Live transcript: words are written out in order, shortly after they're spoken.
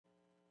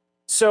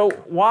So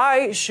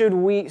why should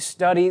we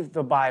study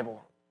the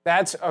Bible?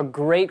 That's a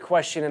great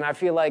question, and I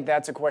feel like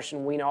that's a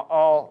question we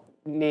all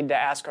need to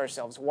ask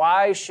ourselves.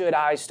 Why should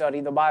I study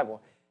the Bible?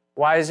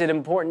 Why is it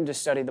important to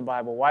study the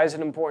Bible? Why is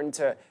it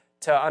important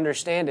to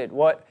understand it?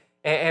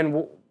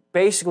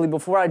 Basically,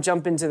 before I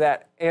jump into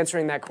that,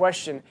 answering that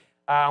question,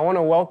 I want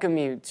to welcome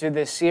you to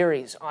this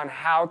series on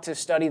how to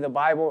study the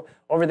Bible.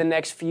 Over the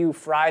next few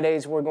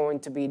Fridays, we're going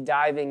to be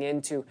diving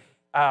into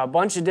a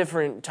bunch of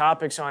different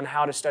topics on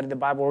how to study the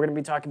Bible. We're going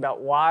to be talking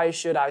about why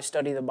should I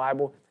study the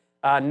Bible.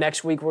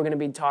 Next week, we're going to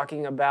be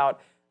talking about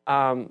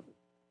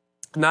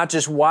not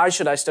just why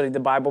should I study the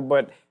Bible,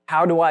 but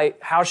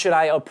how should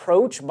I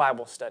approach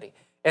Bible study.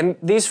 And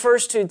these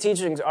first two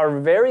teachings are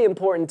very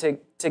important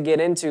to get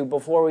into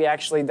before we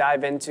actually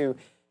dive into,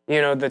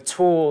 the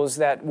tools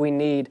that we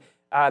need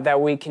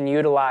that we can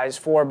utilize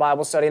for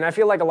Bible study. And I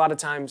feel like a lot of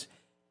times,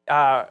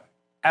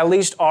 at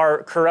least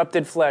our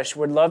corrupted flesh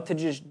would love to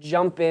just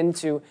jump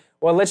into,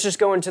 well, let's just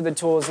go into the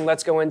tools and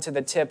let's go into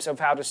the tips of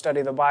how to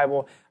study the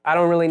Bible. I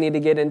don't really need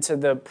to get into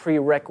the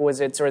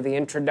prerequisites or the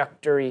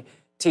introductory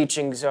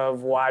teachings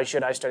of why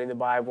should I study the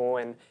Bible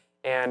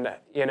and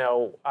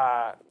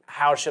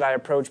how should I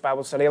approach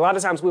Bible study. A lot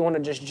of times we want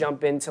to just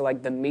jump into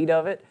like the meat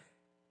of it.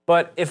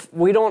 But if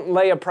we don't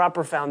lay a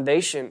proper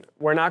foundation,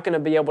 we're not going to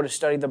be able to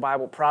study the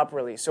Bible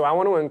properly. So I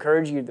want to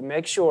encourage you to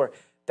make sure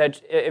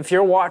that if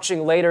you're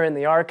watching later in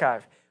the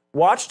archive,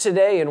 watch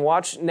today and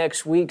watch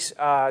next week's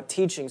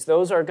teachings.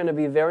 Those are going to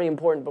be very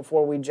important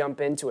before we jump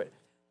into it.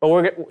 But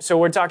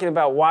we're talking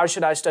about why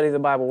should I study the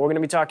Bible. We're going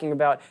to be talking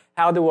about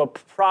how to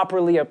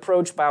properly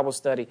approach Bible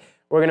study.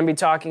 We're going to be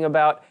talking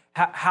about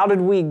how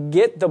did we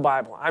get the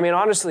Bible. I mean,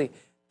 honestly,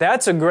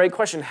 that's a great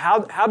question.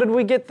 How did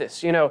we get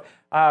this? You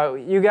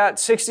got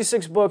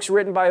 66 books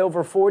written by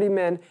over 40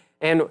 men,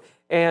 and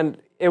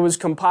it was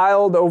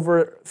compiled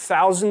over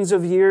thousands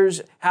of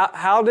years.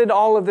 How did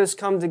all of this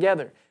come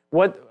together?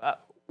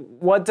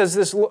 What does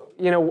this look?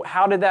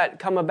 How did that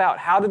come about?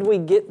 How did we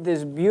get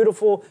this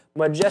beautiful,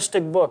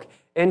 majestic book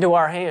into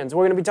our hands?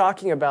 We're going to be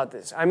talking about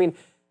this. I mean,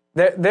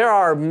 there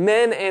are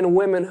men and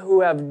women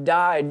who have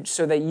died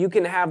so that you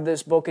can have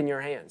this book in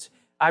your hands.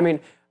 I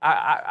mean,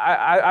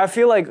 I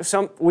feel like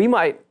we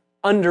might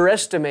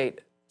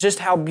underestimate just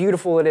how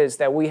beautiful it is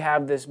that we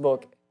have this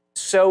book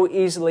so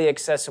easily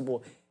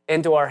accessible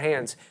into our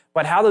hands.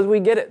 But how did we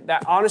get it?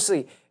 That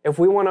honestly, if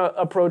we want to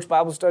approach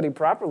Bible study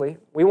properly,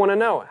 we want to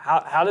know,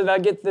 how did I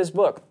get this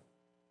book?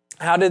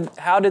 How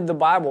did the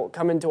Bible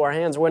come into our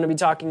hands? We're going to be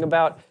talking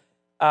about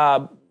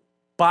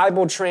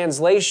Bible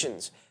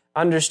translations,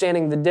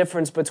 understanding the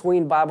difference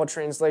between Bible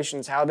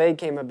translations, how they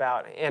came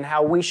about, and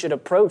how we should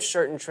approach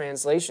certain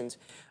translations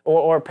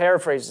or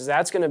paraphrases.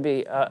 That's going to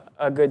be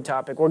a good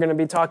topic. We're going to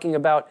be talking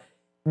about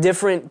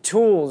different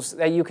tools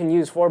that you can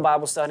use for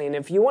Bible study. And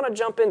if you want to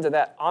jump into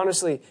that,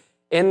 honestly,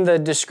 in the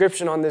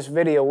description on this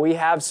video, we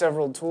have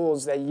several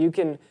tools that you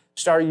can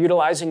start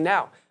utilizing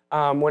now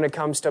when it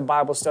comes to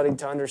Bible study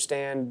to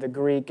understand the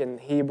Greek and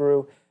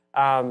Hebrew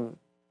and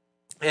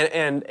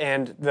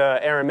the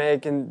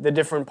Aramaic and the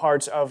different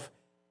parts of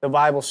the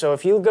Bible. So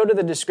if you go to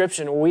the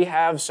description, we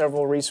have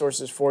several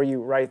resources for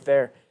you right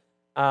there.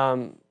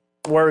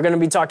 We're going to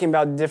be talking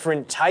about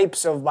different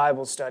types of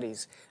Bible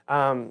studies.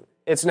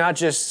 It's not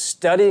just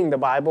studying the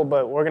Bible,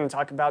 but we're going to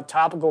talk about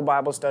topical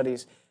Bible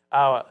studies,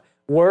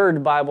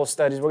 word Bible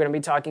studies. We're going to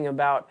be talking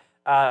about,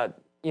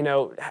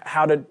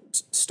 how to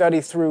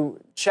study through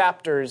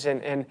chapters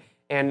and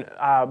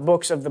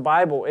books of the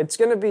Bible. It's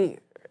going to be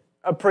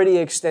a pretty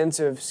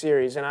extensive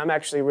series, and I'm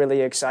actually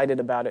really excited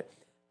about it.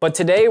 But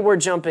today we're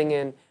jumping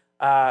in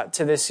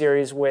to this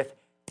series with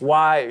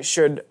why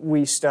should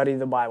we study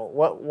the Bible?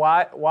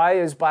 Why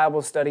is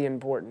Bible study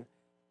important?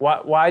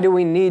 Why do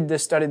we need to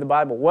study the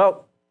Bible?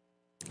 Well,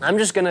 I'm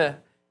just going to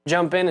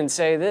jump in and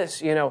say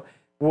this,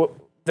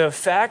 the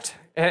fact,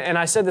 and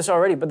I said this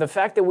already, but the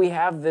fact that we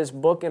have this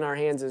book in our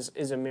hands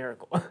is a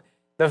miracle.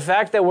 The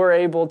fact that we're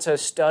able to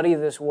study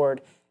this word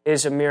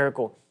is a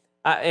miracle.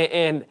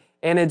 And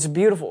it's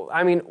beautiful.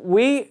 I mean,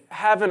 we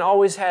haven't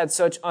always had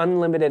such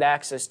unlimited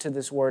access to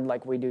this word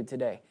like we do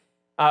today.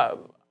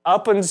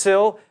 Up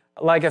until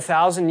like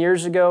 1,000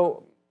 years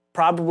ago,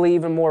 probably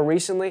even more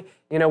recently,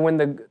 when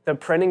the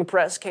printing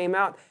press came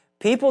out,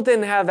 people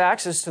didn't have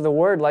access to the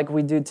Word like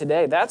we do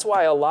today. That's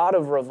why a lot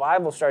of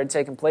revival started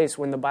taking place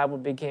when the Bible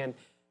began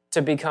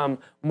to become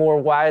more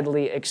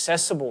widely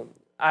accessible.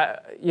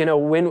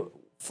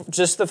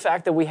 Just the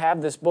fact that we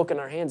have this book in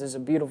our hands is a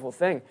beautiful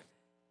thing.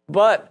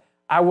 But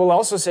I will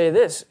also say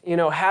this,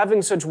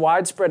 having such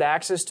widespread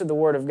access to the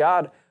Word of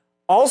God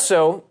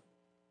also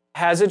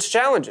has its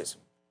challenges.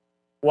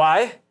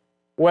 Why?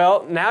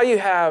 Well, now you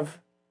have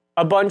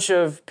a bunch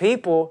of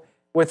people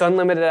with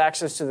unlimited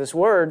access to this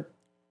Word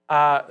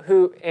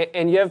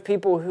and you have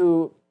people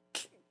who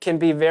can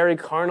be very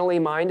carnally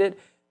minded,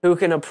 who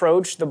can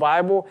approach the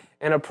Bible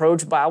and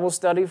approach Bible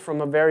study from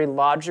a very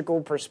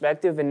logical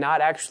perspective and not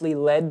actually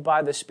led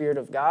by the Spirit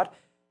of God.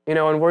 And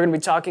we're going to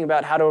be talking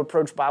about how to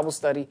approach Bible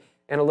study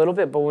in a little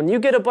bit. But when you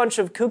get a bunch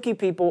of kooky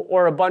people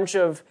or a bunch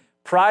of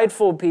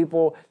prideful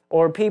people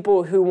or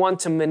people who want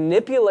to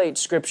manipulate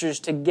scriptures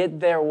to get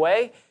their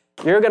way,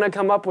 you're going to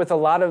come up with a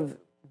lot of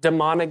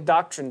demonic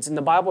doctrines. And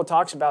the Bible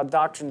talks about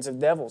doctrines of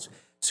devils.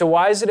 So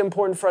why is it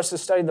important for us to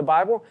study the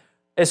Bible?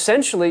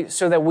 Essentially,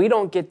 so that we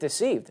don't get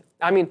deceived.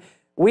 I mean,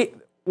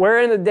 we're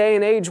in a day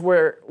and age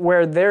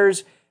where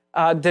there's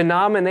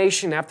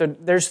denomination after,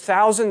 there's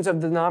thousands of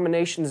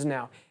denominations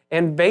now.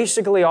 And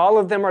basically all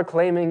of them are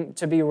claiming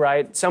to be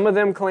right. Some of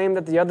them claim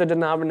that the other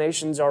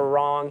denominations are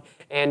wrong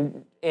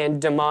and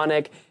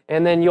demonic.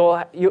 And then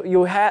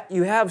you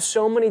have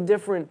so many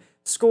different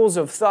schools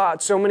of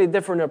thought, so many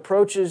different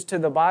approaches to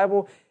the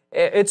Bible.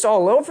 It's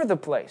all over the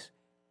place.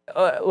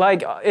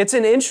 It's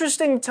an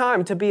interesting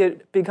time to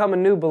become a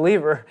new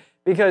believer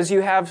because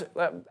you have,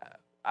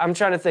 I'm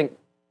trying to think,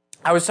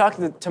 I was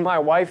talking to my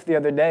wife the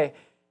other day,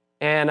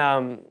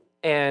 and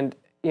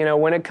you know,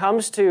 when it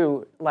comes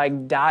to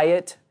like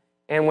diet,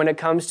 and when it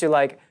comes to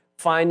like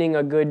finding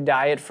a good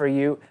diet for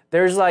you,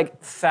 there's like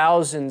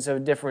thousands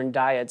of different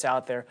diets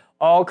out there,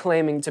 all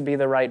claiming to be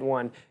the right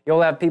one.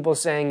 You'll have people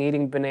saying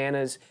eating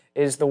bananas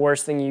is the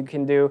worst thing you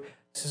can do.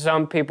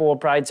 Some people will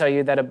probably tell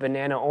you that a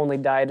banana-only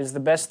diet is the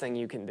best thing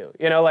you can do.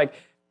 You know, like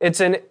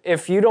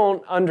if you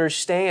don't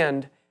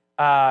understand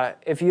diet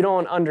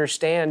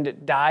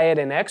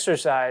and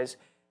exercise,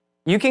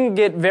 you can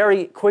get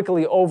very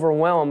quickly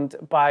overwhelmed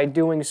by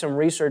doing some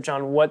research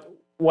on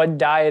what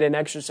diet and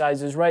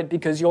exercise is right,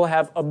 because you'll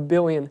have a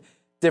billion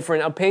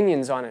different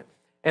opinions on it.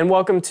 And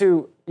welcome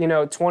to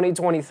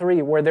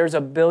 2023, where there's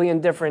a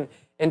billion different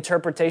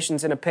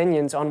interpretations and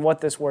opinions on what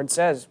this word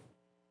says.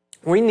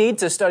 We need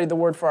to study the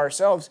word for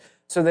ourselves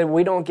so that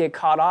we don't get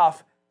caught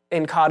up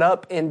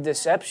in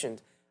deception.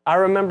 I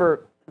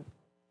remember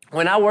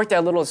when I worked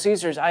at Little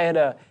Caesars, I had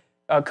a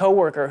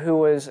coworker who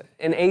was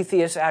an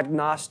atheist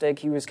agnostic.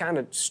 He was kind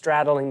of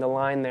straddling the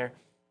line there.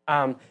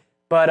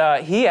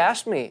 But he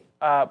asked me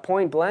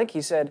point blank,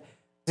 he said,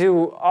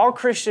 "Do all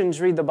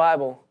Christians read the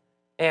Bible?"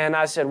 And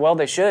I said, "Well,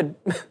 they should."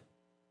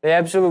 They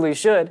absolutely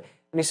should.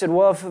 And he said,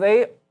 "Well,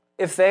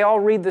 if they all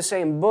read the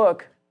same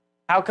book,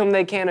 how come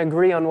they can't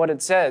agree on what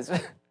it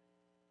says?"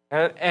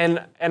 and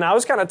I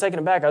was kind of taken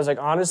aback. I was like,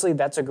 honestly,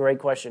 that's a great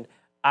question.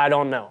 I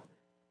don't know.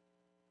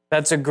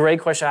 That's a great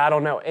question. I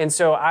don't know. And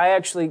so I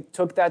actually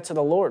took that to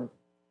the Lord.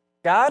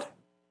 God,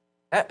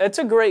 that's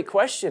a great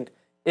question.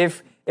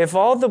 If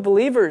all the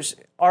believers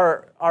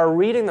are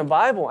reading the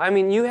Bible, I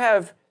mean, you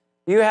have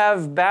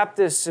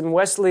Baptists and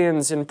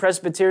Wesleyans and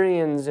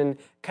Presbyterians and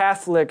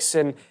Catholics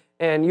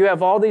and you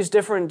have all these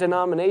different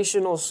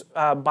denominational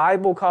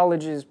Bible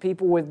colleges,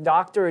 people with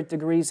doctorate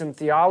degrees in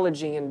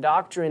theology and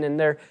doctrine,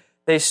 and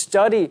they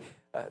study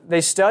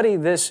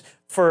this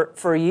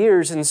for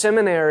years in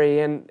seminary,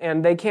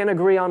 and they can't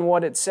agree on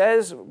what it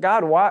says.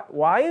 God,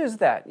 why is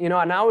that?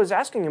 And I was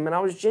asking him, and I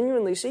was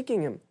genuinely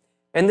seeking him.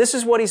 And this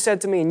is what he said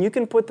to me, and you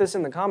can put this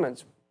in the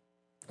comments.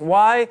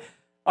 Why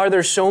are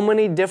there so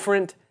many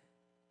different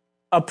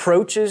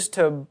approaches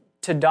to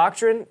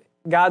doctrine?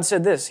 God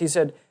said this. He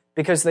said,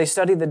 because they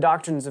study the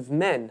doctrines of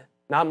men,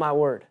 not my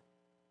word.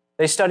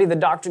 They study the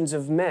doctrines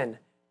of men,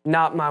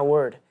 not my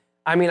word.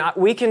 I mean,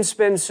 we can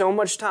spend so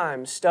much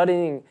time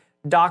studying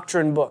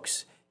doctrine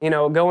books,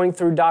 going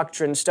through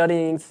doctrine,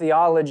 studying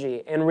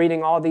theology, and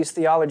reading all these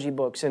theology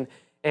books. And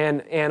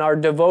our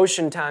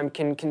devotion time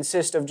can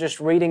consist of just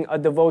reading a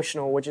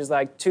devotional, which is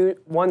like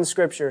one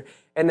scripture,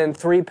 and then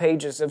 3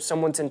 pages of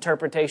someone's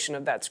interpretation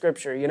of that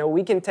scripture.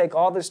 We can take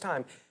all this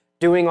time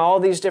doing all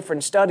these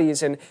different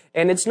studies, and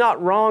it's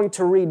not wrong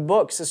to read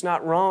books. It's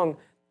not wrong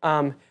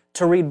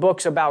to read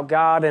books about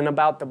God and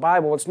about the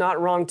Bible. It's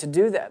not wrong to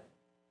do that.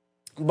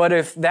 But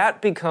if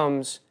that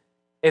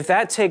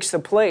takes the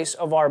place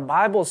of our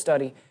Bible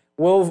study,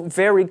 we'll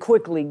very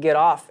quickly get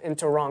off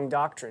into wrong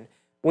doctrine.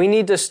 We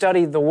need to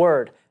study the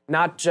Word,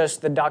 not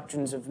just the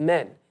doctrines of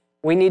men.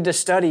 We need to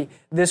study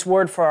this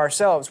Word for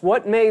ourselves.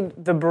 What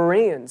made the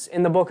Bereans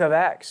in the book of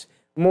Acts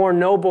more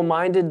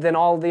noble-minded than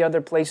all the other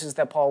places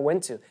that Paul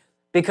went to?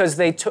 Because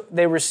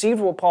they received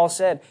what Paul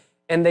said,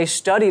 and they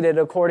studied it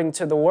according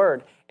to the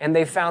Word, and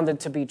they found it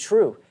to be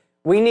true.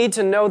 We need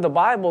to know the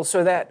Bible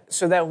so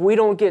that we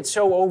don't get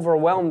so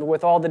overwhelmed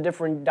with all the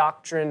different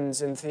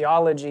doctrines and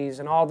theologies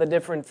and all the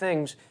different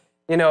things,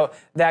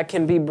 that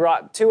can be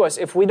brought to us.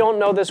 If we don't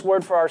know this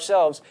word for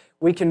ourselves,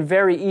 we can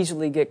very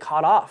easily get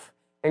caught off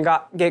and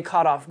get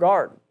caught off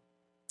guard.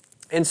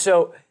 And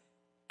so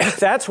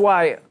that's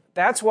why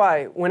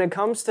when it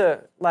comes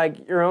to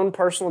like your own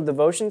personal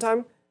devotion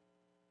time,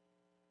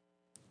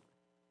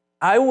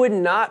 I would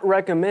not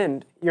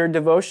recommend your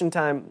devotion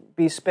time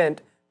be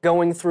spent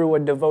going through a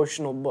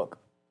devotional book.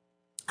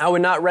 I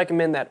would not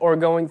recommend that, or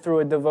going through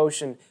a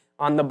devotion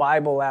on the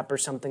Bible app or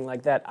something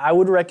like that. I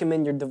would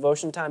recommend your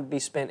devotion time be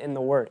spent in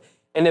the Word.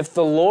 And if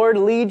the Lord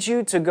leads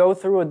you to go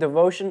through a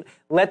devotion,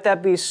 let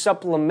that be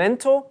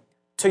supplemental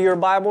to your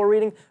Bible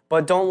reading,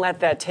 but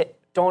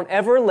don't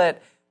ever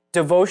let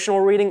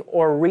devotional reading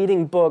or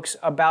reading books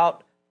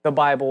about the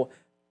Bible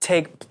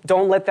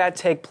don't let that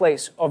take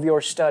place of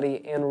your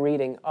study and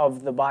reading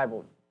of the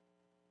Bible.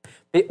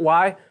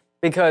 Why?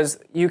 Because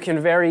you can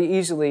very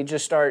easily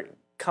just start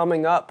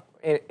coming up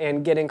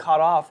and getting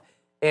caught off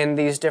in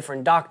these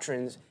different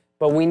doctrines,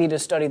 but we need to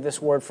study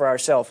this word for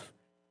ourselves.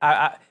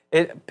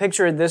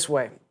 Picture it this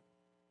way.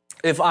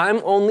 If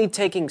I'm only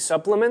taking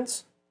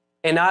supplements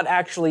and not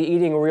actually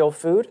eating real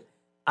food,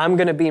 I'm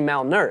going to be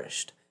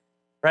malnourished,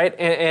 right?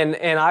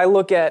 And I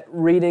look at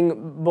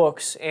reading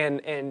books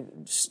and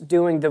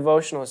doing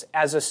devotionals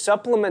as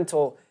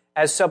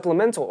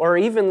supplemental, or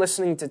even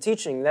listening to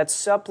teaching, that's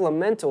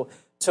supplemental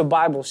to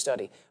Bible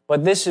study.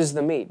 But this is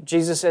the meat.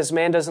 Jesus says,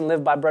 man doesn't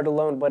live by bread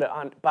alone,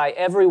 but by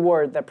every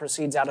word that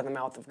proceeds out of the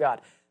mouth of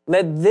God.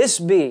 Let this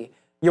be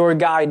your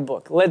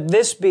guidebook. Let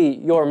this be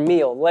your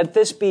meal. Let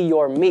this be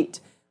your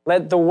meat.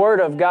 Let the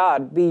Word of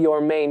God be your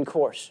main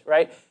course,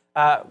 right?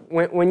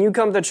 When you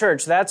come to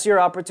church, that's your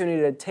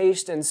opportunity to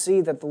taste and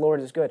see that the Lord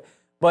is good.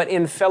 But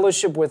in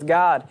fellowship with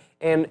God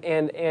and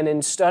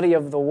in study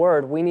of the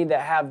Word, we need to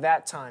have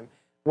that time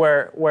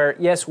where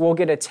yes, we'll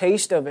get a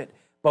taste of it,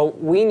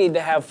 but we need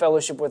to have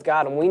fellowship with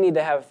God, and we need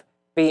to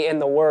be in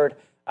the Word.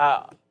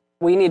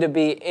 We need to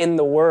be in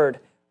the Word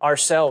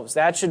ourselves.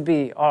 That should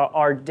be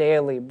our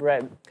daily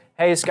bread.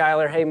 Hey,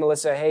 Skylar. Hey,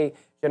 Melissa. Hey,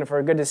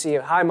 Jennifer. Good to see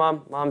you. Hi,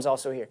 Mom. Mom's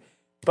also here.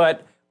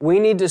 But we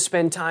need to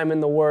spend time in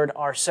the Word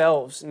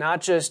ourselves, not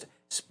just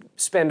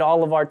spend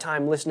all of our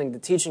time listening to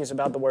teachings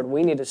about the Word.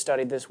 We need to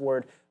study this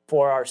Word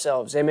for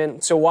ourselves.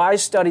 Amen? So why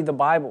study the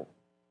Bible?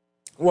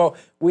 Well,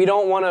 we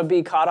don't want to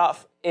be caught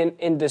off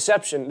in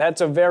deception.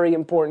 That's a very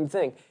important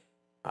thing.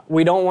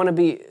 We don't want to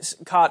be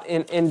caught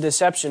in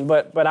deception,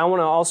 but I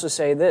want to also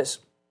say this,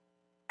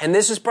 and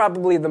this is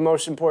probably the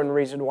most important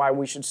reason why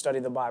we should study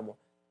the Bible.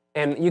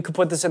 And you could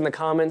put this in the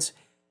comments.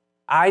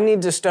 I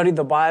need to study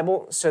the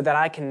Bible so that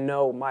I can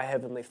know my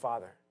Heavenly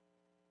Father.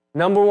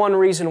 Number one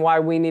reason why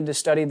we need to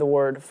study the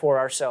Word for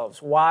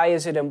ourselves. Why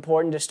is it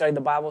important to study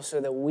the Bible? So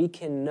that we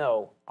can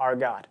know our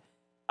God.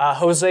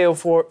 Hosea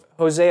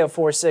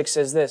 4:6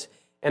 says this,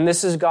 and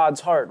this is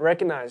God's heart.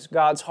 Recognize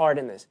God's heart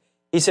in this.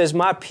 He says,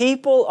 my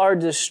people are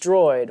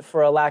destroyed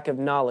for a lack of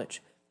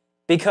knowledge.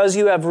 Because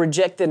you have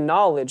rejected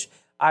knowledge,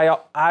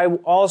 I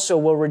also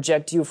will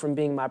reject you from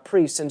being my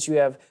priest. Since you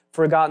have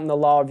forgotten the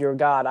law of your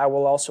God, I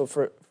will also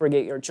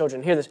forget your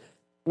children. Hear this.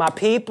 My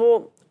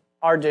people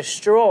are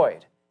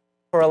destroyed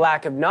for a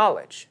lack of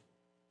knowledge.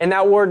 And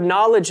that word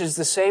knowledge is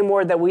the same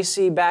word that we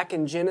see back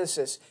in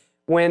Genesis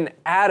when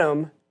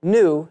Adam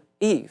knew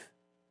Eve.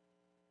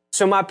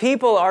 So my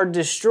people are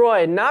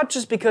destroyed, not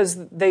just because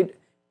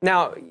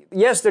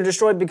yes, they're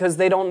destroyed because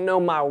they don't know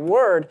my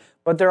word,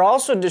 but they're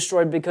also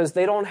destroyed because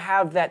they don't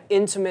have that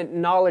intimate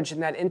knowledge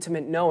and that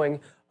intimate knowing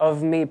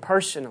of me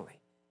personally.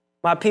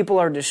 My people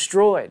are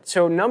destroyed.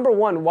 So number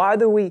one, why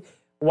do we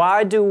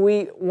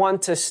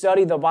want to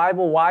study the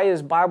Bible? Why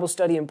is Bible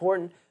study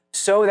important?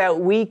 So that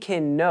we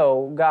can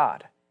know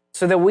God,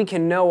 so that we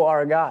can know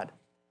our God.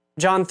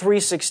 John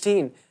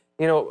 3:16,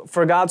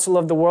 for God so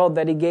loved the world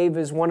that He gave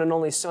His one and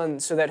only Son,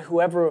 so that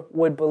whoever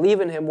would believe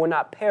in Him would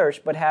not perish,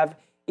 but have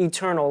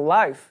eternal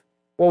life.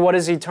 Well, what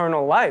is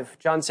eternal life?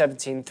 John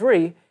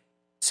 17:3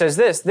 says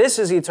this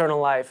is eternal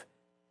life,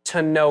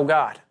 to know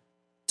God,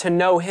 to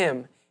know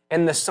Him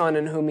and the Son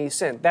in whom He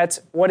sent.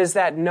 What is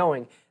that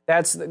knowing?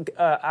 That's,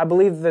 I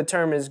believe the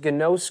term is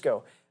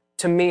gnosko,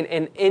 to mean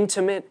an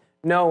intimate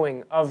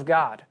knowing of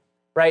God,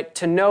 right?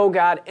 To know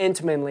God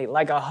intimately,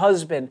 like a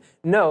husband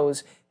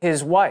knows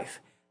his wife.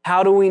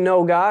 How do we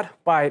know God?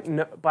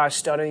 By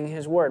studying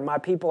His Word. My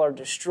people are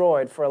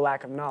destroyed for a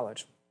lack of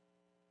knowledge.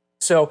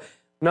 So,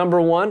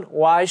 number one,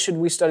 why should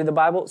we study the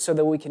Bible? So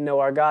that we can know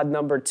our God.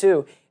 Number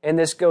two, and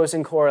this goes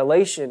in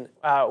correlation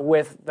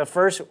with the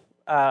first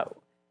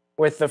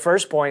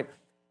point,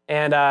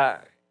 and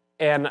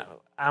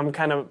I'm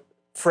kind of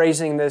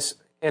phrasing this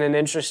in an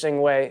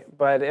interesting way,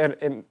 but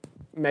it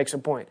makes a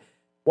point.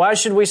 Why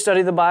should we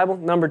study the Bible?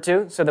 Number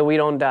two, so that we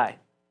don't die.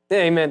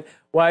 Amen.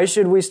 Why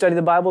should we study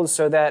the Bible?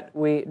 So that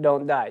we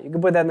don't die. You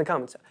can put that in the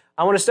comments.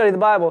 I want to study the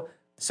Bible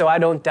so I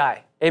don't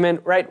die. Amen.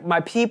 Right? My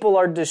people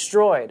are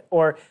destroyed.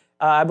 Or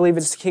I believe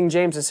it's King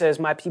James that says,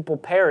 my people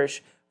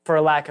perish for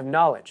a lack of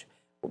knowledge.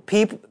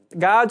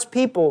 God's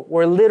people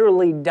were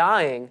literally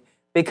dying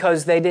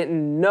because they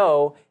didn't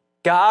know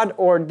God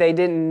or they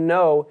didn't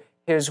know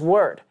His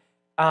Word.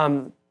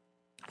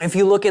 If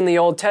you look in the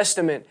Old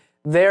Testament,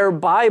 their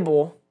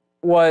Bible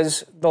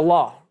was the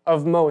law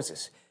of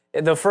Moses,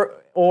 the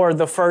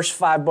first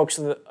 5 books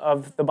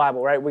of the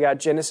Bible, right? We got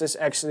Genesis,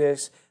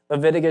 Exodus,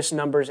 Leviticus,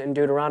 Numbers, and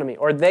Deuteronomy.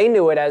 Or they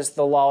knew it as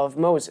the law of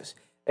Moses.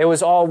 It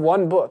was all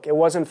one book. It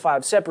wasn't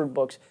 5 separate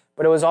books,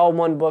 but it was all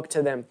one book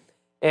to them.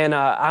 And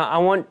I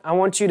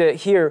want you to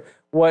hear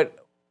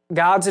what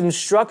God's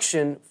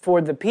instruction for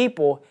the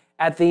people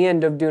at the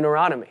end of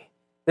Deuteronomy.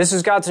 This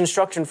is God's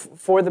instruction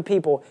for the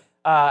people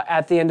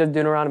at the end of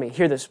Deuteronomy.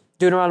 Hear this.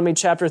 Deuteronomy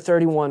chapter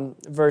 31,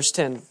 verse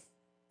 10.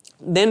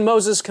 Then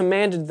Moses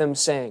commanded them,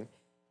 saying,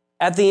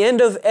 at the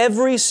end of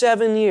every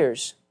 7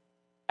 years,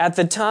 at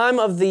the time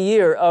of the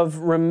year of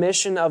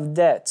remission of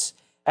debts,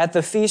 at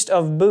the feast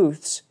of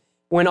booths,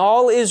 when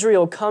all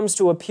Israel comes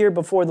to appear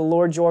before the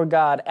Lord your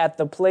God at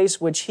the place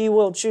which He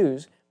will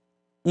choose,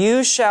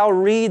 you shall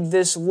read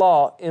this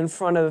law in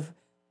front of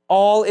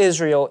all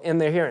Israel in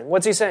their hearing.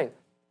 What's he saying?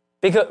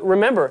 Because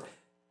remember,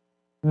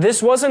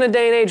 this wasn't a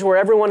day and age where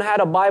everyone had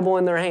a Bible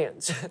in their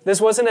hands.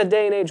 This wasn't a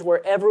day and age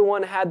where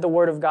everyone had the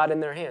Word of God in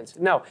their hands.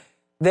 No,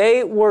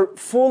 they were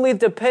fully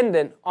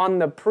dependent on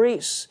the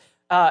priests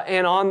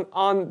and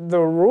on the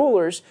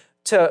rulers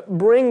to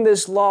bring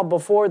this law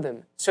before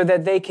them so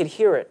that they could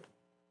hear it.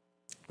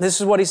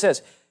 This is what he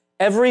says.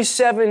 Every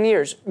 7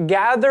 years,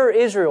 gather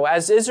Israel.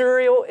 As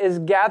Israel is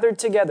gathered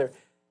together,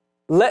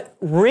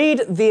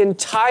 read the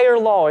entire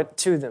law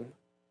to them.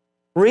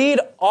 Read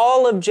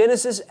all of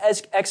Genesis,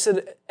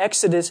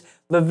 Exodus,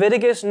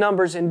 Leviticus,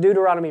 Numbers, and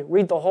Deuteronomy.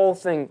 Read the whole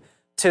thing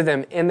to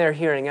them in their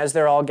hearing as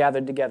they're all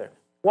gathered together.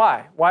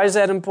 Why? Why is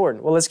that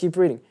important? Well, let's keep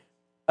reading.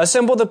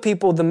 Assemble the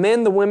people, the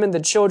men, the women, the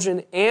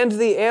children, and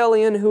the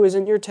alien who is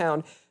in your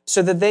town,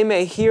 so that they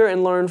may hear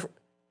and learn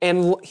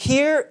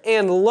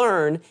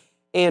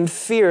and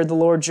fear the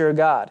Lord your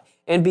God,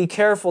 and be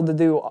careful to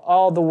do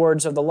all the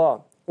words of the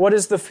law. What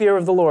is the fear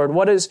of the Lord?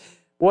 What does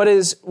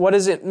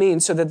it mean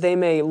so that they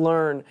may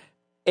learn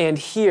and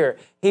hear?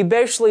 He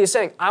basically is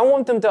saying, I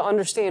want them to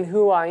understand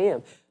who I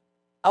am.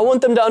 I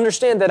want them to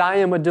understand that I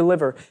am a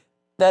deliverer,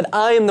 that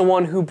I am the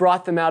one who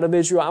brought them out of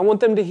Israel. I want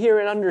them to hear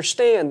and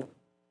understand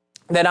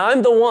that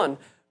I'm the one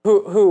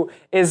who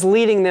is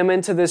leading them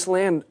into this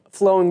land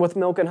flowing with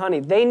milk and honey.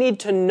 They need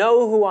to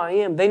know who I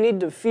am. They need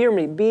to fear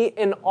me, be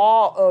in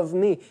awe of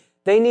me.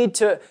 They need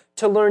to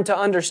learn to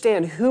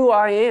understand who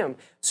I am.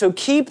 So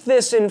keep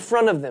this in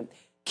front of them.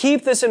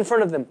 Keep this in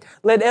front of them.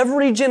 Let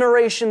every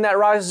generation that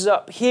rises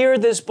up hear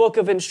this book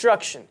of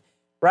instruction,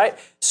 right?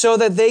 So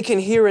that they can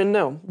hear and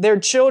know. Their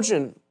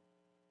children,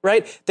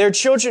 right? Their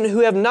children who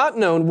have not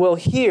known will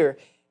hear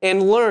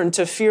and learn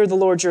to fear the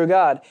Lord your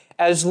God,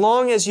 as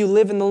long as you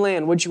live in the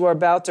land which you are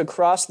about to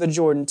cross the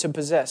Jordan to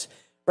possess,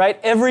 right?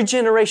 Every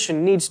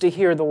generation needs to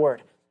hear the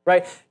word,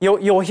 right?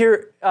 You'll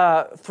hear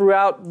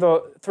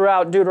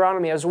throughout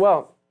Deuteronomy as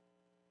well.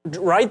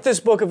 Write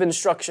this book of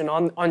instruction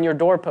on your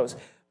doorpost.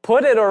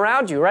 Put it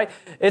around you, right?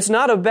 It's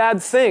not a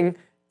bad thing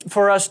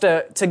for us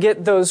to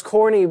get those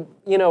corny,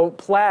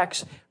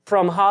 plaques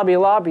from Hobby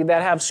Lobby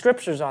that have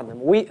scriptures on them.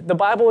 The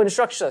Bible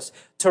instructs us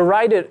to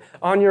write it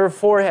on your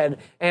forehead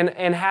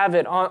and have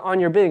it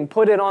on your building.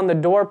 Put it on the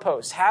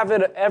doorpost. Have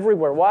it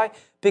everywhere. Why?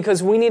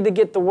 Because we need to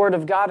get the Word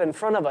of God in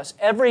front of us.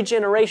 Every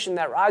generation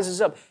that rises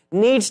up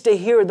needs to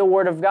hear the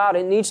Word of God.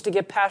 It needs to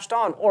get passed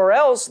on, or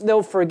else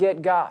they'll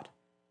forget God.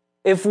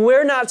 If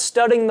we're not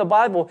studying the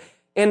Bible,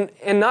 and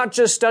not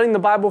just studying the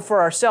Bible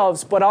for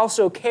ourselves, but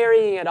also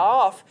carrying it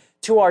off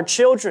to our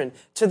children,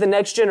 to the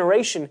next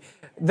generation,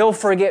 they'll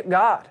forget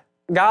God.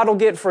 God will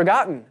get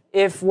forgotten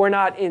if we're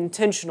not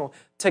intentional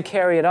to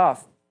carry it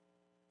off.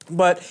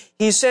 But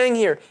he's saying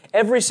here,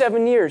 every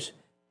 7 years,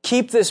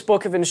 keep this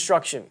book of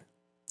instruction.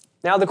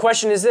 Now the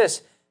question is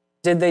this,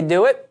 did they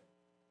do it?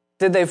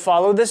 Did they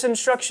follow this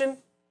instruction?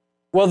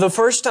 Well, the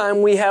first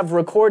time we have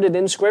recorded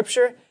in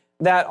Scripture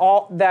that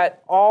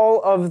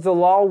all of the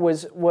law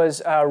was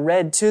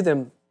read to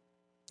them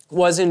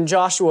was in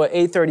Joshua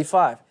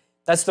 8:35.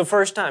 That's the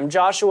first time.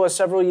 Joshua,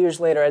 several years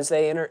later, as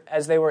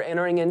they were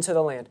entering into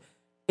the land,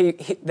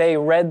 they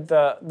read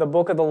the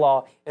book of the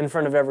law in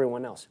front of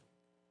everyone else.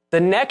 The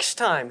next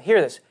time, hear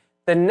this,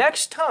 the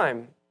next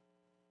time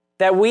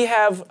that we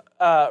have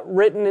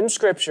written in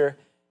Scripture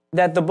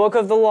that the book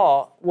of the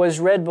law was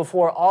read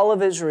before all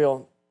of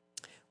Israel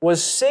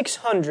was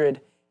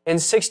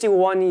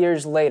 661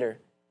 years later,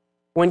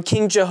 when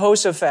King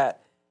Jehoshaphat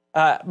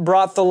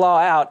brought the law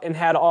out and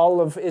had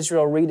all of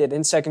Israel read it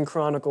in 2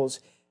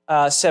 Chronicles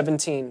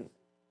 17,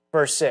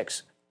 verse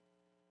 6.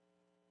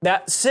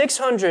 That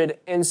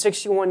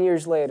 661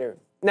 years later.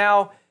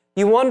 Now,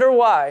 you wonder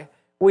why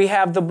we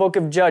have the book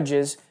of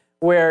Judges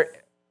where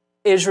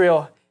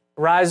Israel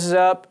rises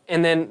up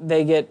and then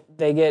they get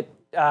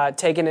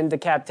taken into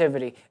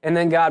captivity, and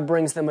then God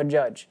brings them a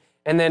judge.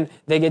 And then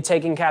they get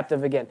taken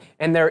captive again.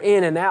 And they're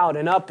in and out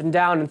and up and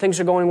down, and things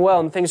are going well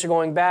and things are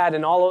going bad,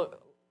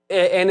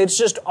 and it's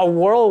just a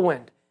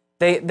whirlwind.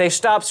 They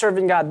stop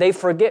serving God. They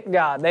forget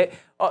God.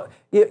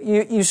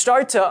 You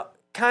start to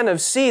kind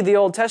of see the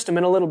Old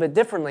Testament a little bit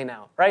differently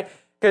now, right?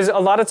 Because a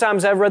lot of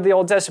times I've read the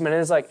Old Testament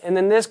and it's like, and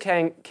then this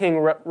king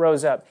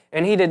rose up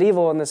and he did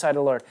evil in the sight of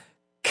the Lord.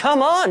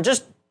 Come on,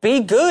 just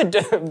be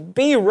good,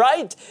 be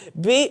right,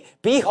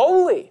 be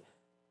holy.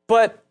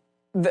 But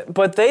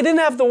they didn't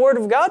have the Word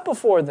of God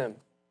before them.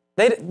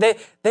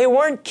 They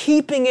weren't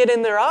keeping it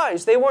in their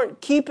eyes. They weren't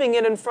keeping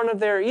it in front of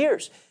their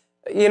ears.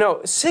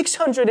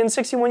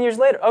 661 years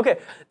later. Okay,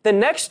 the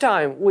next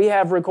time we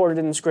have recorded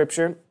in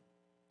Scripture,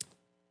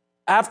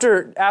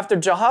 after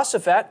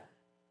Jehoshaphat,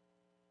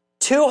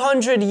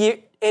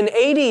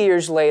 280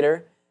 years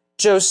later,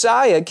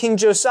 King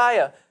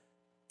Josiah,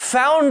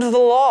 found the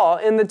law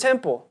in the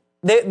temple.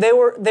 They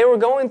were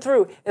going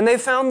through, and they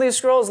found these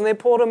scrolls, and they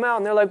pulled them out,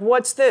 and they're like,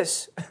 what's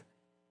this?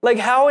 Like,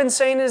 how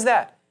insane is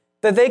that?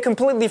 That they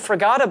completely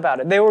forgot about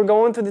it. They were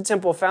going through the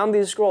temple, found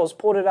these scrolls,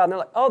 pulled it out, and they're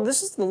like, oh,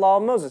 this is the law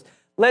of Moses.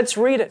 Let's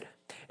read it.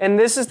 And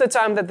this is the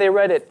time that they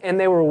read it, and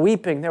they were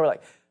weeping. They were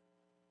like,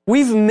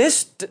 we've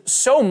missed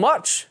so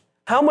much.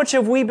 How much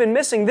have we been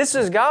missing? This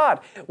is God.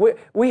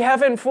 We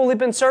haven't fully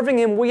been serving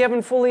Him. We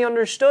haven't fully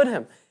understood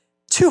Him.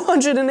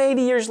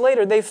 280 years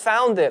later, they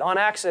found it on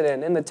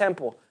accident in the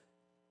temple.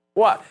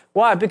 What?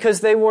 Why?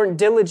 Because they weren't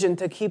diligent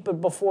to keep it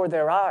before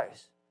their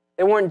eyes.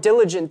 They weren't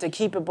diligent to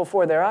keep it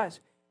before their eyes.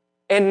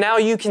 And now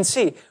you can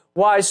see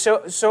why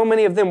so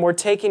many of them were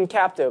taken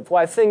captive,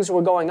 why things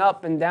were going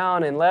up and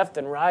down and left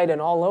and right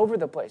and all over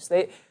the place.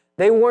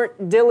 They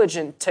weren't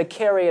diligent to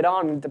carry it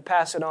on and to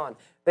pass it on.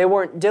 They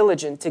weren't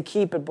diligent to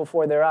keep it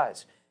before their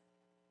eyes.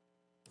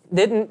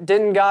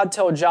 Didn't God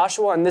tell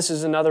Joshua, and this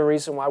is another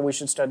reason why we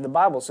should study the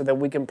Bible, so that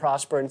we can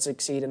prosper and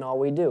succeed in all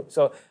we do.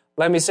 So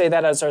let me say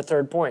that as our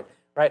third point,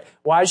 right?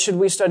 Why should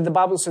we study the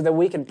Bible? So that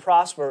we can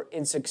prosper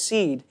and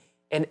succeed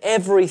in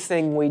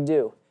everything we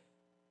do.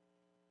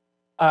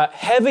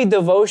 Heavy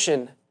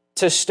devotion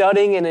to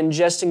studying and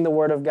ingesting the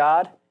Word of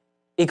God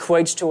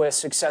equates to a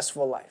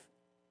successful life.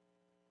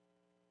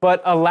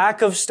 But a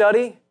lack of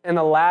study and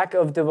a lack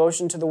of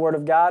devotion to the Word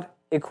of God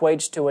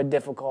equates to a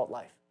difficult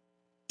life.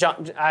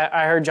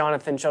 I heard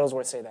Jonathan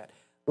Shuttlesworth say that.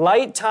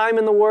 Light time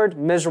in the Word,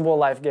 miserable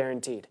life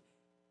guaranteed.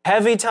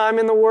 Heavy time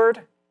in the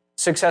Word,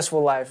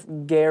 successful life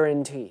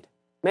guaranteed.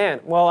 Man,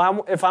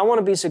 well, if I want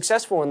to be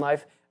successful in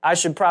life, I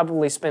should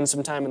probably spend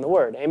some time in the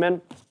Word.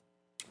 Amen?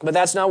 But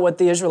that's not what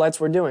the Israelites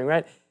were doing,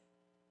 right?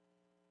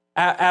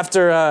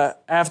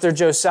 After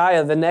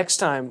Josiah, the next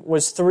time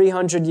was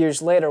 300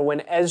 years later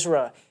when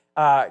Ezra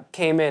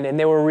came in and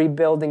they were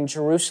rebuilding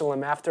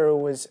Jerusalem after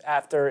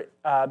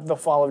the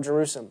fall of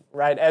Jerusalem,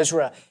 right?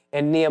 Ezra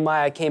and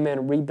Nehemiah came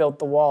in, rebuilt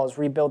the walls,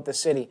 rebuilt the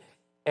city.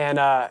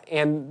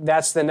 And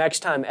that's the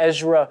next time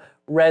Ezra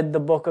read the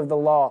book of the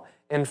law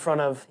in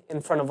front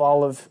of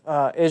all of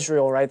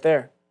Israel right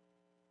there.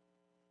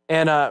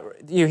 And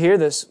you hear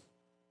this.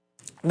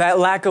 That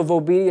lack of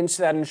obedience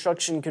to that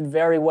instruction could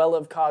very well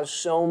have caused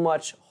so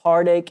much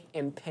heartache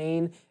and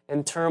pain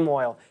and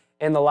turmoil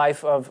in the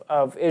life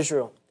of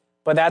Israel.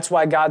 But that's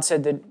why God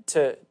said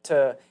to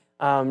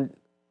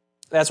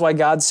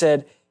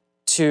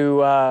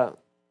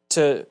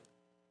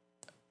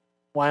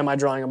why am I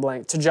drawing a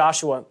blank? To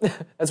Joshua.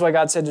 That's why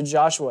God said to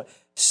Joshua,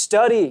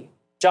 study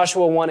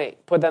Joshua 1:8.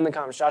 Put that in the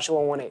comments, Joshua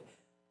 1:8.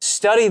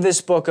 Study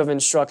this book of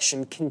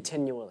instruction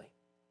continually.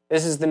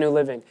 This is the New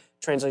Living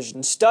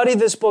Translation. Study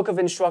this book of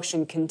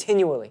instruction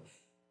continually.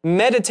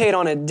 Meditate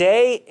on it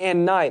day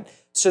and night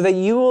so that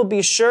you will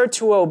be sure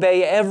to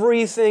obey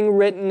everything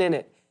written in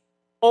it.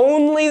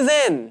 Only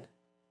then,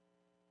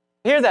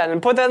 hear that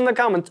and put that in the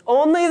comments,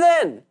 only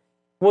then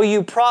will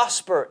you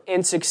prosper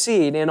and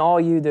succeed in all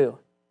you do.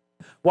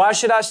 Why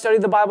should I study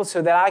the Bible?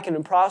 So that I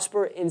can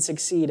prosper and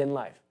succeed in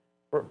life.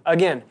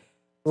 Again,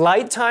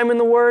 light time in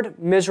the Word,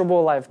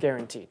 miserable life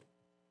guaranteed.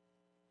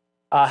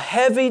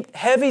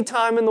 Heavy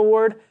time in the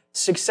Word,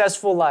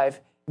 successful life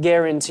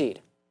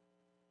guaranteed.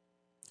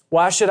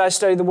 Why should I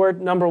study the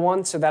Word? Number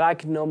one, so that I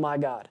can know my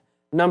God.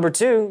 Number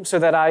two, so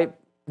that I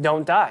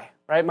don't die,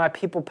 right? My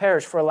people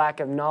perish for lack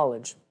of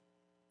knowledge.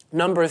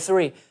 Number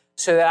three,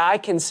 so that I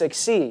can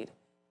succeed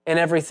in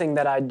everything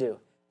that I do.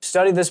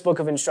 Study this book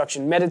of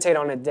instruction. Meditate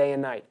on it day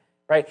and night,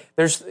 right?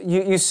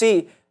 You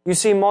see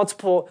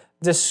multiple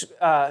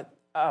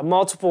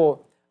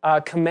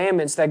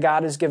commandments that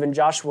God has given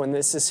Joshua, and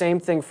it's the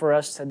same thing for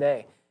us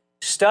today.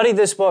 Study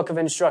this book of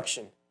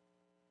instruction.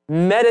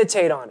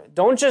 Meditate on it.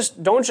 Don't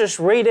just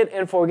read it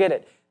and forget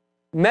it.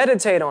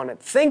 Meditate on it.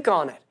 Think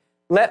on it.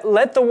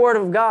 Let the Word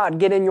of God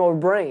get in your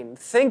brain.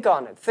 Think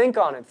on it. Think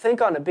on it.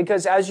 Think on it.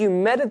 Because as you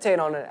meditate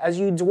on it, as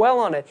you dwell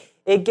on it,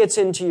 it gets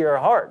into your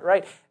heart,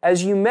 right?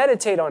 As you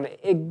meditate on it,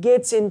 it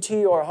gets into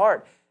your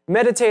heart.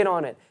 Meditate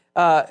on it.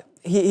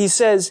 He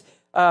says,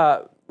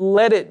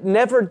 let it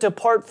never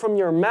depart from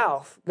your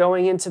mouth,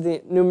 going into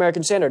the New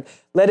American Standard.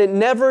 Let it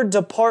never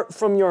depart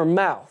from your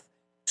mouth.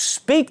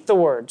 Speak the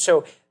Word.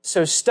 So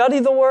study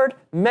the Word,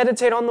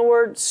 meditate on the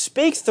Word,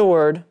 speak the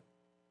Word,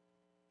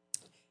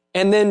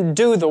 and then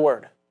do the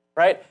Word,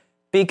 right?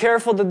 Be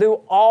careful to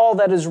do all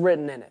that is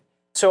written in it.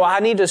 So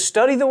I need to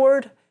study the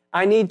Word,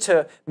 I need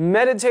to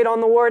meditate on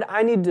the Word,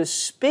 I need to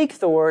speak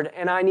the Word,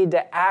 and I need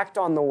to act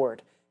on the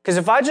Word. Because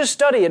if I just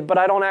study it, but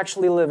I don't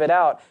actually live it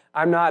out,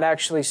 I'm not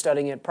actually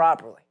studying it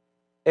properly.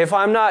 If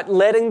I'm not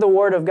letting the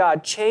Word of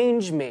God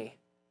change me,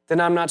 then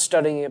I'm not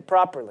studying it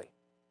properly,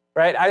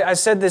 right? I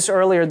said this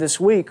earlier this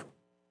week,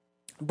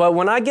 but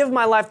when I give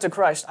my life to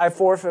Christ, I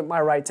forfeit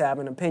my right to have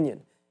an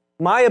opinion.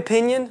 My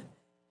opinion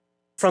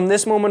from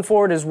this moment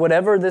forward is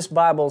whatever this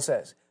Bible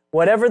says.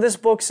 Whatever this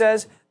book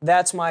says,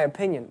 that's my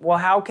opinion. Well,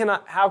 how can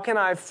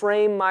I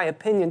frame my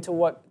opinion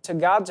to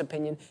God's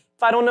opinion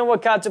if I don't know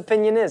what God's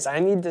opinion is? I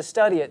need to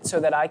study it so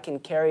that I can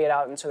carry it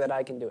out and so that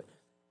I can do it.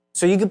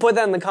 So you can put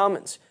that in the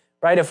comments,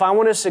 right? If I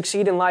want to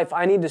succeed in life,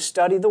 I need to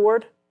study the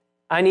Word.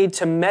 I need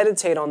to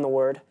meditate on the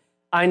Word.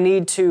 I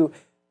need to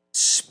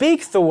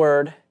speak the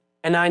Word,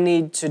 and I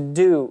need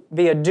to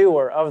be a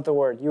doer of the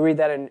Word. You read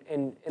that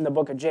in the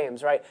book of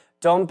James, right?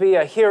 Don't be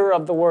a hearer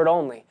of the Word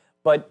only,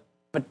 but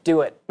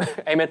do it.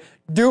 Amen.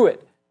 Do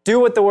it. Do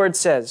what the Word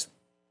says.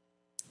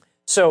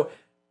 So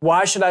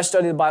why should I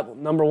study the Bible?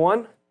 Number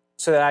one,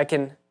 so that I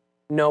can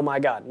know my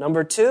God.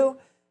 Number 2,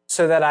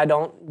 so that I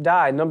don't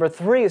die. Number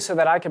 3, so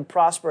that I can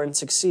prosper and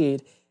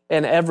succeed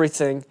in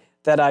everything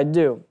that I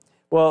do.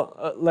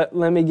 Well, let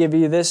me give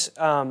you this.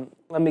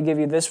 Let me give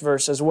you this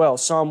verse as well.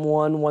 Psalm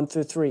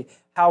 1:1-3.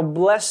 How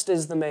blessed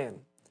is the man.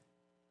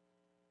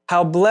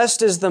 How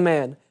blessed is the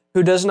man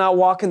who does not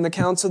walk in the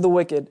counsel of the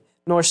wicked,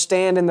 nor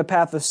stand in the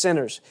path of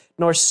sinners,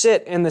 nor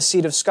sit in the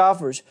seat of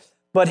scoffers,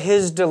 but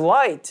his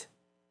delight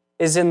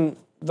is in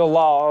the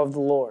law of the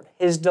Lord.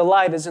 His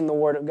delight is in the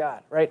Word of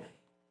God, right?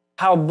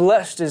 How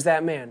blessed is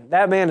that man?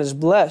 That man is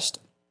blessed.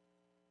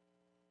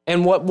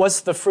 And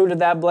what's the fruit of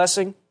that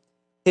blessing?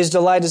 His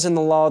delight is in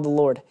the law of the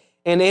Lord.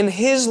 And in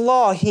His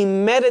law, he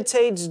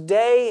meditates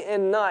day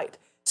and night.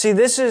 See,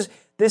 this is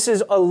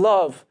a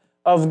love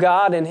of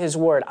God and His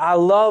Word. I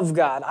love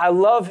God. I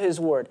love His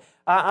Word.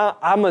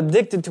 I'm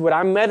addicted to it.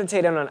 I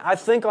meditate on it. I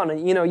think on it.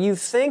 You know, you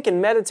think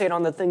and meditate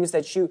on the things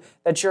that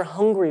you're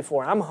hungry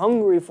for. I'm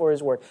hungry for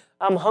His Word.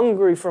 I'm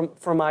hungry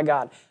for my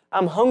God.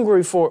 I'm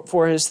hungry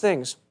for His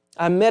things.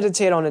 I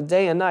meditate on it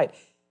day and night.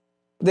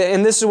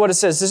 And this is what it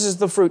says. This is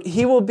the fruit.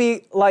 He will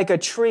be like a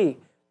tree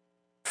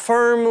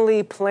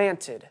firmly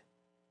planted.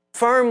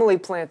 Firmly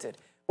planted.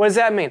 What does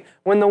that mean?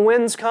 When the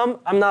winds come,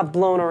 I'm not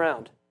blown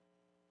around.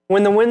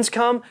 When the winds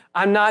come,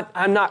 I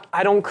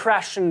don't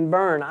crash and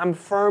burn. I'm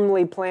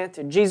firmly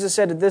planted. Jesus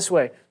said it this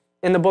way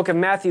in the book of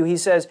Matthew. He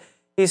says,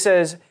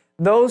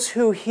 those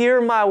who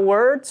hear my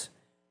words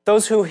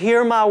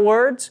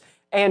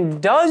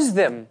and does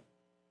them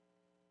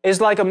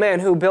is like a man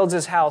who builds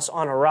his house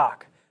on a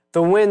rock.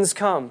 The winds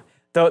come,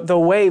 the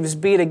waves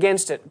beat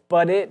against it,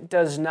 but it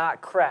does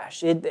not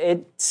crash.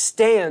 It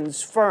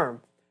stands firm.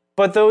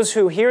 But those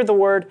who hear the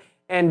word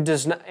and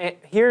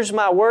hears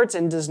my words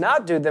and does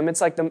not do them, it's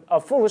like a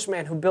foolish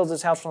man who builds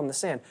his house on the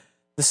sand.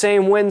 The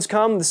same winds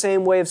come, the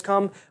same waves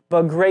come,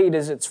 but great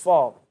is its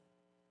fall.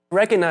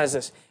 Recognize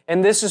this.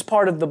 And this is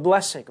part of the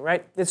blessing,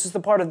 right? This is the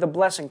part of the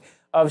blessing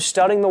of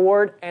studying the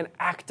word and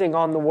acting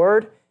on the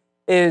word,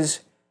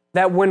 is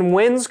that when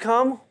winds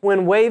come,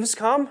 when waves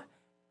come,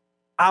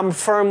 I'm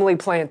firmly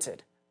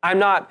planted. I'm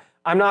not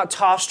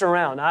tossed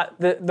around.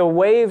 The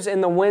waves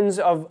and the winds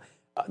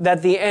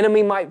that the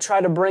enemy might try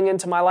to bring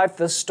into my life,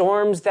 the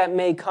storms that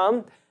may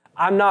come,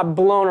 I'm not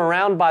blown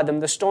around by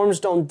them. The storms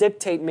don't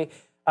dictate me.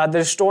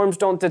 The storms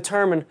don't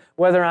determine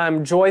whether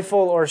I'm joyful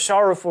or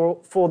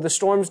sorrowful. The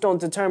storms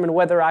don't determine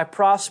whether I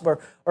prosper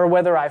or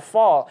whether I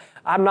fall.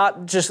 I'm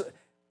not just,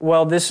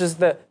 well, this is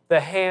the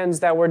hands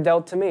that were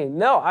dealt to me.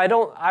 No, I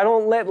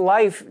don't let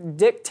life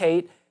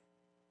dictate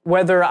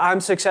whether I'm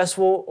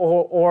successful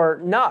or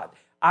not.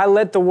 I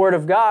let the Word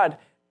of God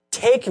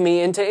take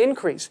me into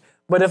increase.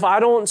 But if I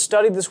don't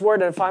study this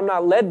Word and if I'm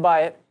not led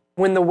by it,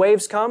 when the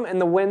waves come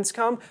and the winds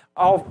come,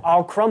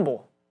 I'll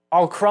crumble.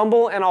 I'll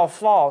crumble and I'll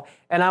fall,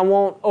 and I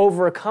won't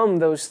overcome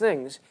those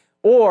things.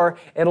 Or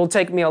it'll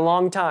take me a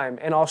long time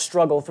and I'll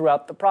struggle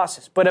throughout the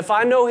process. But if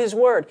I know His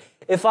Word,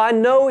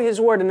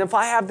 and if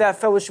I have that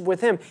fellowship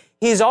with Him,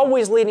 He's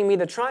always leading me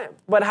to triumph.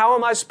 But how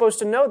am I supposed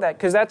to know that?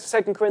 Because that's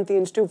 2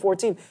 Corinthians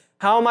 2:14.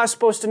 How am I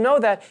supposed to know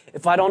that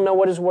if I don't know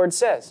what His Word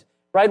says?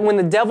 Right? When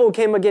the devil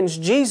came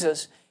against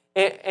Jesus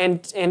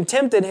and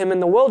tempted Him in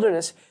the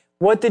wilderness,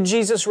 what did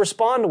Jesus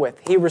respond with?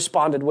 He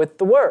responded with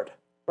the Word,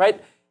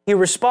 right? He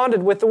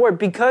responded with the Word.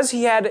 Because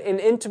He had an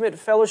intimate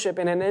fellowship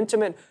and an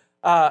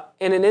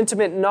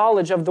intimate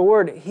knowledge of the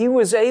Word, He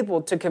was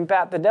able to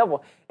combat the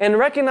devil. And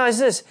recognize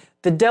this,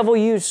 the devil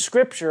used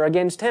Scripture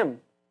against Him.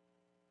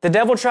 The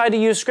devil tried to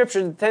use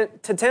Scripture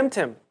to tempt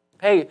Him.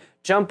 Hey,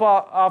 jump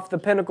off the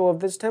pinnacle of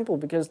this temple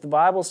because the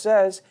Bible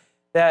says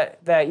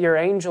that your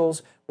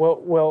angels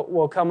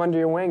will come under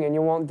your wing and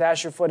you won't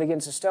dash your foot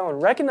against a stone.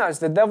 Recognize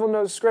the devil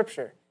knows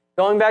Scripture.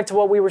 Going back to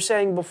what we were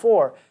saying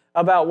before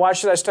about why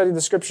should I study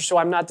the Scripture so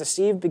I'm not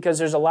deceived, because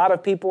there's a lot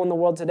of people in the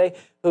world today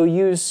who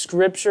use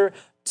Scripture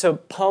to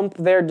pump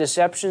their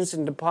deceptions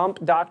and to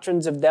pump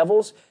doctrines of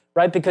devils,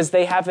 right? Because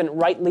they haven't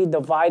rightly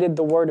divided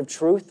the word of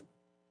truth.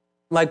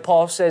 Like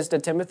Paul says to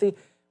Timothy,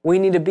 we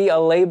need to be a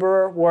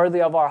laborer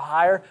worthy of our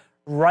hire,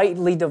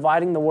 rightly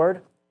dividing the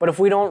word. But if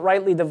we don't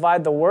rightly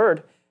divide the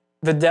word,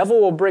 the devil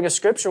will bring a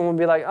scripture and will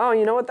be like, oh,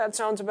 you know what, that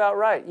sounds about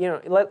right.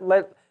 You know,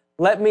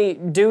 let me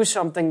do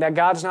something that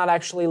God's not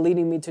actually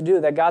leading me to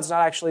do, that God's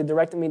not actually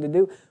directing me to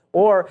do,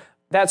 or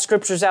that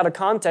scripture's out of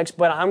context,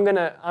 but I'm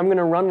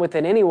gonna run with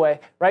it anyway,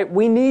 right?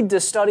 We need to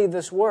study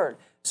this word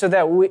so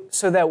that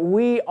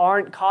we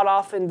aren't caught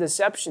off in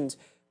deceptions,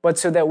 but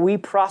so that we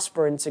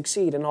prosper and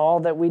succeed in all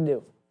that we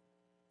do.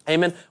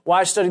 Amen.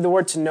 Why study the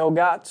word? To know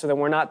God, so that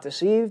we're not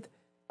deceived.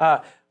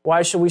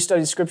 Why should we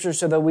study Scripture?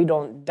 So that we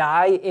don't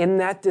die in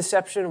that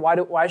deception.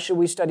 Why should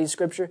we study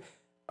Scripture?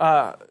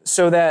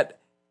 So that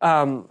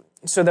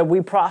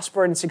we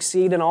prosper and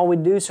succeed in all we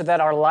do, so that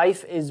our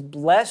life is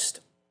blessed.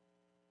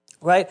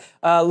 Right?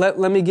 Let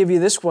me give you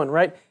this one,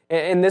 right?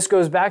 And this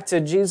goes back to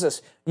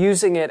Jesus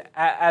using it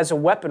as a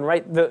weapon,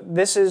 right?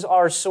 This is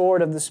our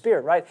sword of the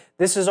Spirit, right?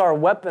 This is our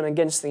weapon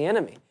against the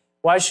enemy.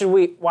 Why should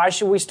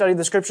we study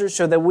the Scriptures?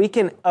 So that we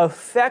can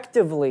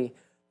effectively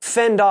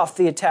fend off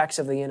the attacks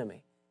of the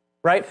enemy.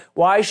 right?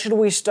 Why should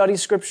we study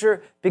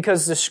Scripture?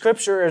 Because the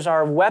Scripture is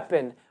our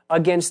weapon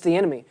against the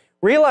enemy.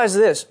 Realize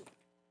this.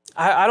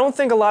 I don't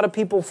think a lot of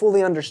people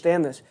fully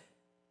understand this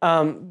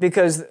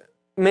because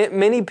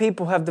many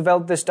people have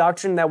developed this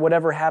doctrine that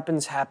whatever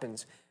happens,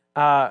 happens.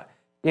 And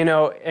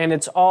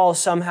it's all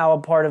somehow a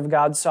part of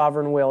God's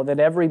sovereign will, that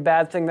every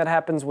bad thing that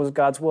happens was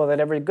God's will, that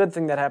every good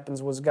thing that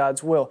happens was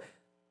God's will.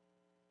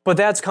 But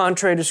that's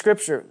contrary to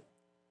Scripture.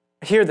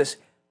 Hear this.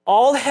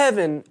 All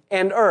heaven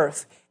and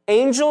earth,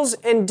 angels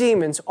and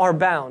demons are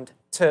bound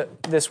to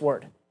this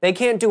word. They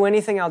can't do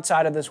anything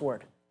outside of this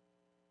word.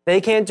 They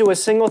can't do a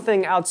single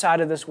thing outside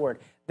of this word.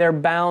 They're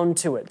bound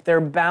to it. They're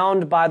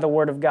bound by the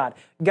word of God.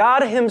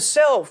 God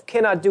himself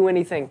cannot do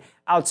anything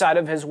outside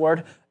of his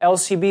word,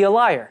 else he'd be a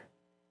liar.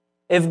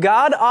 If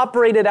God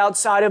operated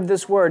outside of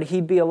this word,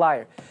 he'd be a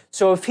liar.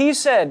 So if he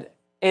said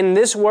in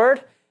this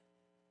word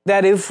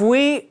that if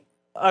we,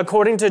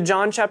 according to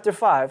John chapter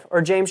 5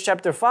 or James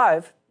chapter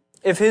 5,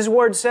 if his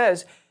word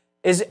says,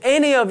 is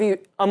any of you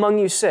among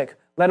you sick?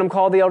 Let him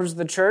call the elders of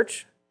the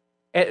church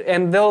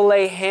and they'll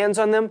lay hands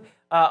on them,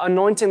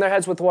 anointing their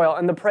heads with oil,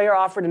 and the prayer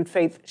offered in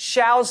faith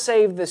shall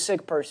save the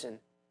sick person.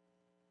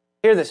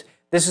 Hear this.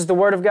 This is the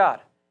word of God.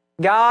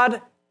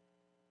 God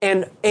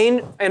and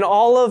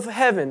all of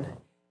heaven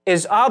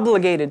is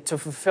obligated to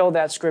fulfill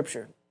that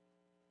scripture.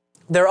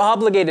 They're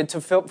obligated to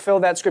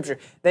fulfill that scripture.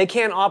 They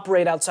can't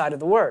operate outside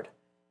of the word.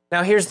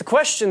 Now here's the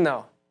question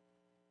though.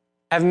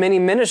 Have many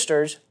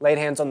ministers laid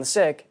hands on the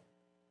sick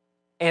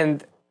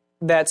and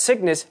that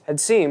sickness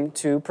had seemed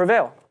to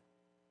prevail?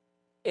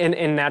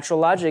 In natural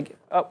logic,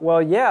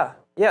 yeah.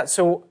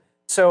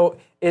 So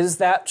is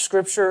that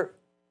scripture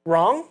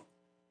wrong?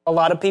 A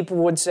lot of people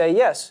would say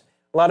yes.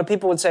 A lot of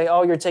people would say,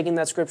 oh, you're taking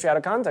that scripture out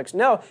of context.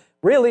 No,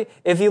 really,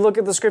 if you look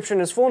at the scripture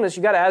in its fullness,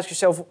 you got to ask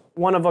yourself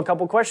one of a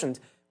couple questions.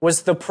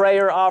 Was the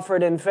prayer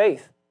offered in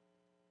faith?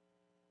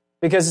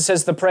 Because it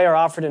says the prayer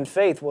offered in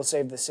faith will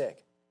save the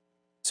sick.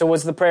 So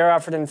was the prayer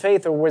offered in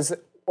faith, or was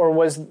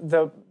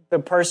the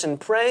person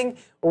praying,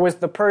 or was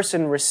the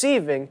person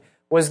receiving?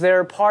 Was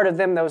there part of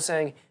them that was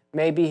saying,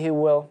 maybe he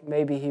will,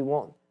 maybe he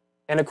won't?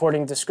 And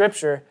according to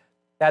Scripture,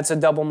 that's a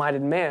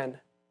double-minded man,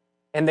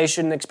 and they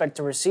shouldn't expect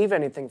to receive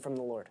anything from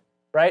the Lord,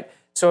 right?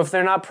 So if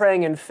they're not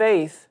praying in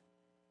faith,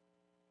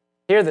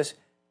 hear this,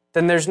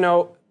 then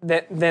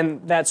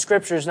then that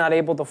Scripture is not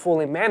able to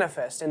fully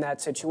manifest in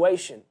that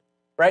situation,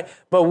 right?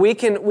 But we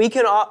can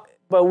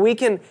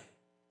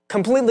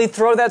completely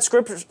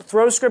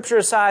throw Scripture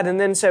aside and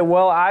then say,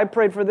 well, I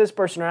prayed for this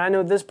person, or I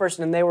know this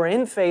person, and they were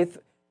in faith,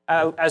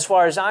 as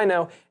far as I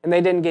know, and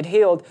they didn't get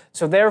healed.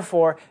 So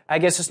therefore, I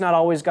guess it's not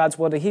always God's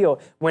will to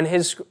heal. When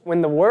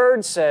the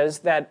Word says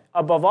that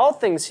above all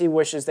things He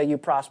wishes that you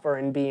prosper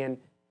and be in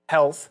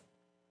health,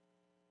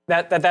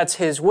 that's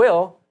His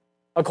will,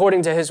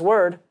 according to His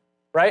Word,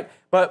 right?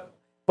 But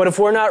if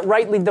we're not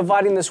rightly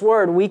dividing this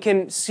Word, we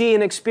can see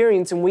and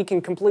experience, and we can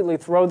completely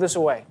throw this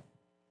away,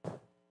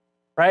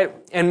 right?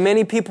 And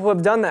many people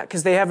have done that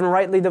because they haven't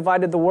rightly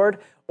divided the Word,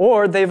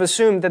 or they've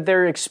assumed that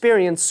their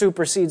experience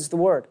supersedes the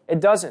Word. It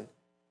doesn't,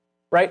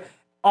 right?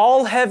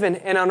 All heaven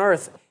and on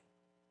earth,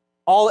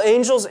 all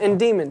angels and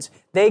demons,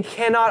 they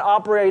cannot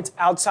operate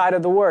outside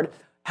of the Word.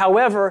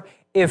 However,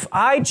 if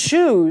I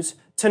choose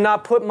to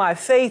not put my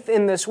faith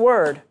in this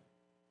Word,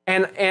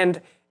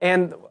 and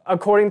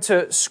according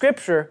to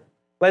Scripture,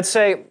 let's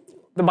say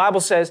the Bible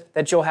says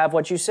that you'll have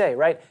what you say,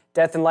 right?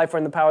 Death and life are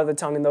in the power of the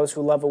tongue, and those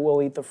who love it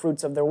will eat the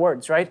fruits of their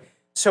words, right?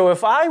 So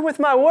if I, with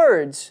my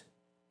words,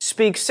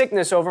 speak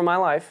sickness over my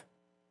life,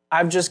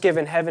 I've just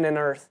given heaven and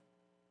earth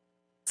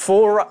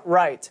full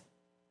right,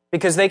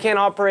 because they can't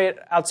operate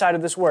outside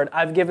of this word.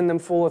 I've given them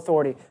full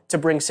authority to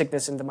bring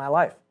sickness into my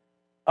life.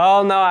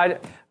 Oh no,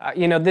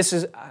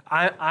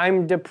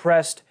 I'm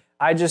depressed.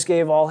 I just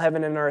gave all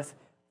heaven and earth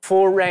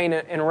full reign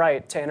and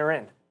right to enter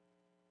in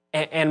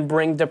and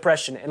bring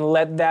depression and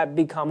let that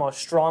become a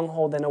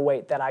stronghold and a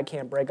weight that I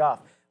can't break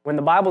off. When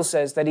the Bible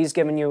says that He's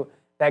given you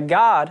that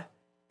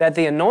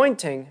the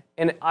anointing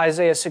in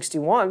Isaiah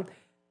 61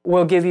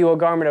 will give you a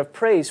garment of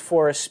praise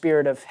for a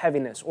spirit of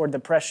heaviness or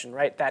depression,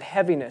 right? That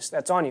heaviness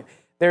that's on you.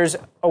 There's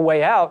a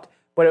way out,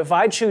 but if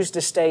I choose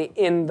to stay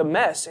in the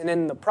mess and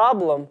in the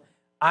problem,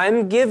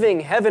 I'm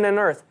giving heaven and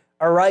earth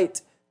a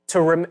right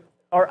to,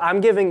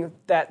 I'm giving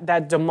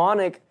that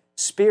demonic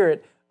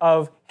spirit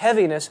of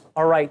heaviness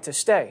a right to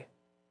stay.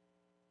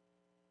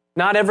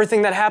 Not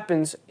everything that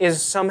happens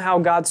is somehow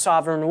God's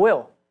sovereign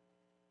will.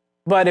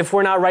 But if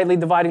we're not rightly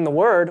dividing the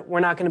word, we're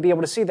not going to be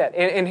able to see that.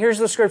 And here's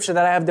the scripture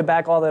that I have to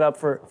back all that up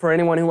for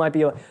anyone who might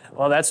be like,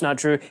 well, that's not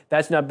true.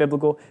 That's not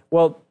biblical.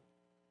 Well,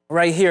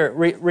 right here,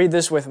 read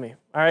this with me.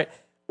 All right.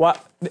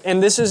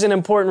 And this is an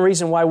important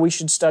reason why we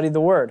should study the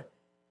word.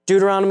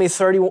 Deuteronomy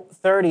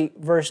 30,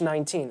 verse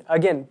 19.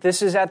 Again,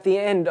 this is at the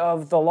end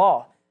of the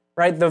law,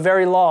 right? The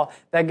very law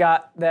that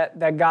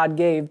God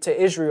gave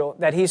to Israel,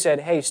 that He said,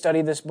 hey,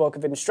 study this book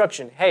of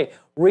instruction. Hey,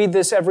 read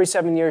this every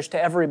 7 years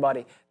to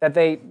everybody, that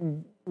they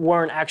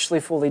weren't actually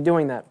fully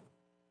doing that.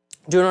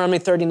 Deuteronomy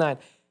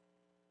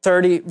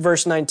 30,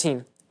 verse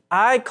 19.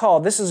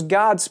 This is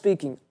God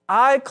speaking,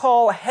 I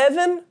call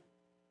heaven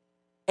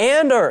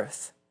and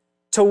earth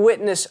to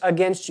witness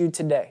against you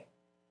today.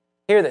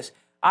 Hear this.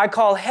 I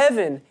call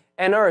heaven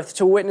and earth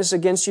to witness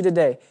against you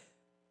today,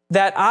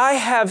 that I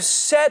have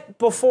set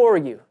before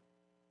you.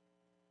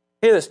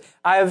 Hear this.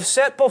 I have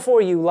set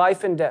before you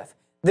life and death.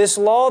 This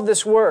law,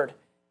 this word,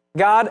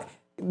 God,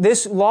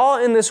 this law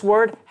in this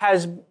word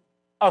has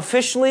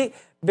officially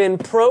been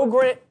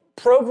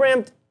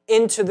programmed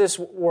into this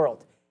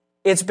world.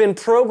 It's been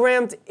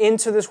programmed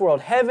into this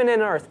world. Heaven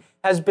and earth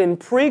has been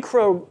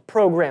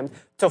pre-programmed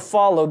to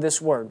follow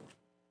this word,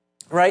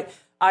 right?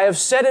 I have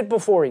set it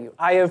before you.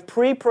 I have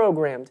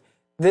pre-programmed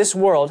this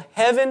world,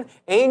 heaven,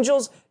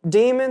 angels,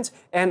 demons,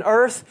 and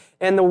earth,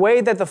 and the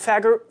way that the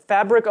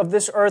fabric of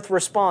this earth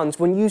responds.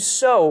 When you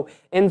sow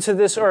into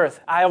this earth,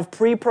 I have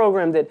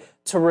pre-programmed it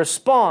to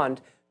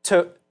respond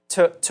to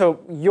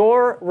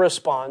your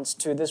response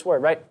to this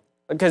word, right?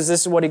 Because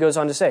this is what he goes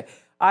on to say.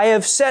 I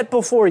have set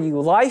before you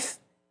life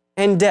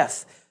and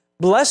death,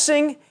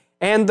 blessing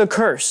and the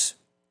curse.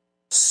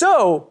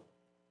 So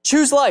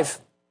choose life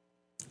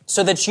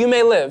so that you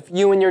may live,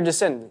 you and your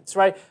descendants,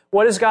 right?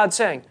 What is God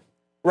saying?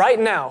 Right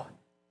now,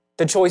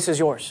 the choice is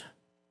yours.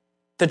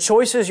 The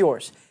choice is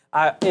yours.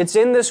 It's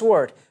in this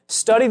word.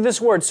 Study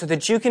this word so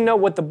that you can know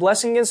what the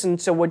blessing is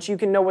and so that you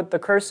can know what the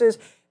curse is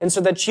and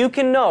so that you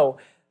can know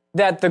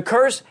that the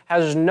curse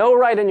has no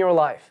right in your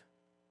life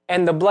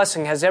and the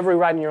blessing has every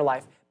right in your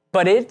life.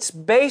 But it's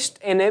based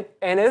in it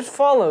and it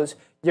follows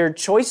your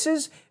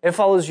choices, it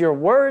follows your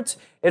words,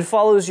 it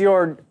follows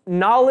your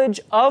knowledge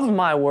of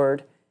my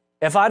word.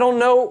 If I don't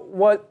know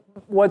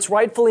what's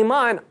rightfully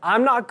mine,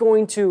 I'm not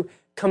going to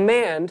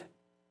command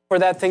for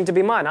that thing to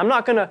be mine. I'm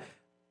not going to,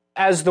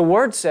 as the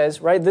word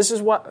says, right? This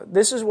is why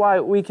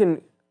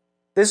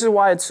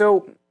it's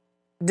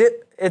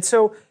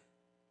so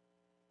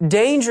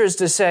dangerous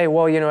to say,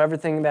 well,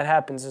 everything that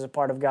happens is a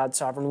part of God's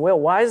sovereign will.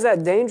 Why is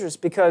that dangerous?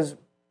 Because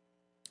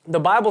the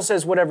Bible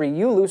says whatever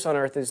you loose on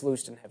earth is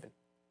loosed in heaven.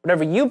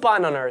 Whatever you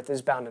bind on earth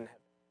is bound in heaven.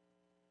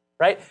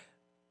 Right?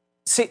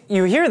 See,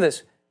 you hear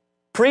this.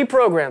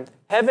 Pre-programmed,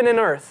 heaven and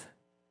earth,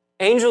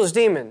 angels,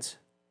 demons,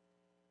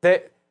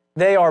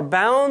 they are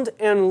bound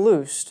and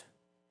loosed,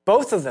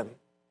 both of them,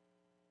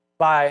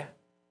 by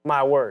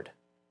my word,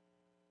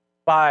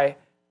 by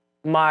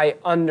my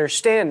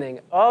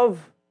understanding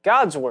of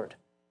God's word,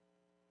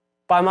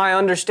 by my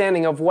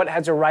understanding of what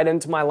has a right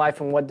into my life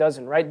and what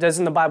doesn't, right?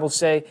 Doesn't the Bible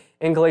say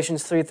in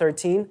Galatians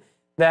 3:13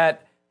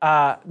 that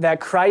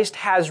Christ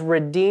has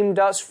redeemed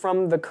us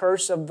from the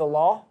curse of the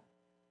law?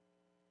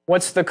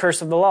 What's the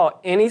curse of the law?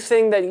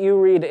 Anything that you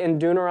read in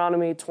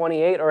Deuteronomy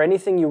 28 or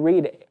anything you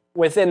read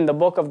within the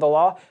book of the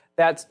law,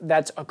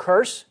 that's a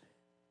curse,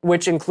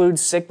 which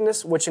includes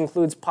sickness, which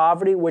includes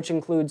poverty, which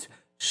includes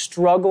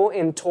struggle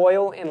and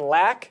toil and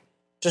lack.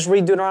 Just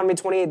read Deuteronomy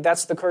 28,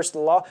 that's the curse of the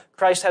law.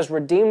 Christ has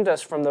redeemed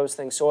us from those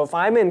things. So if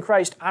I'm in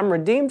Christ, I'm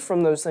redeemed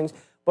from those things.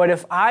 But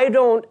if I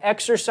don't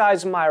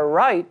exercise my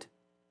right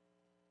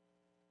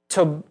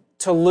to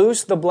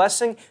loose the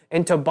blessing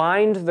and to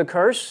bind the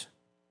curse,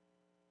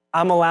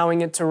 I'm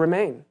allowing it to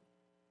remain.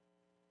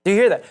 Do you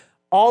hear that?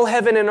 All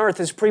heaven and earth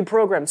is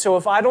pre-programmed. So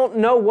if I don't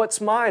know what's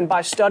mine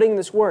by studying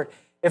this word,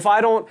 if I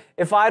don't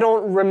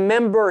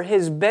remember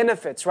his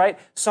benefits, right?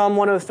 Psalm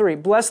 103,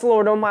 bless the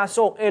Lord, O my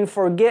soul, and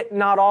forget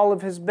not all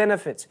of his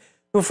benefits,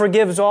 who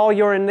forgives all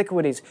your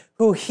iniquities,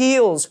 who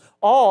heals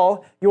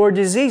all your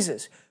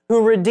diseases,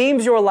 who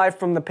redeems your life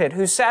from the pit,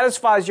 who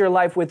satisfies your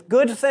life with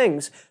good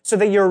things so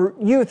that your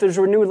youth is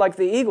renewed like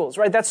the eagles,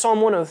 right? That's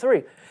Psalm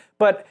 103.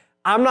 But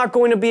I'm not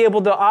going to be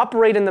able to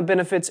operate in the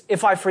benefits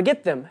if I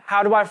forget them.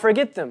 How do I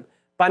forget them?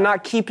 By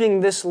not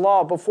keeping this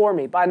law before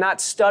me, by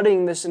not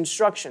studying this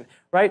instruction,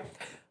 right?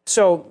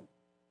 So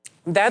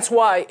that's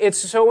why it's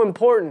so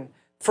important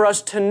for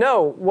us to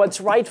know what's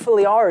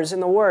rightfully ours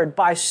in the Word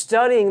by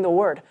studying the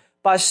Word,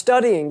 by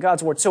studying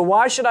God's Word. So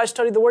why should I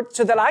study the Word?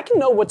 So that I can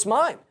know what's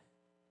mine.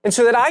 And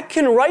so that I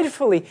can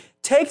rightfully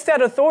take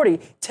that authority,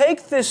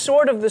 take this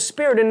sword of the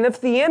Spirit, and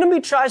if the enemy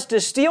tries to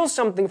steal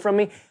something from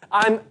me,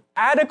 I'm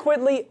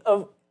adequately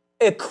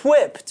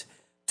equipped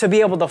to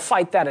be able to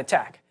fight that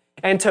attack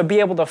and to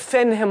be able to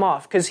fend him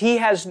off because he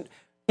has,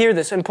 hear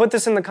this and put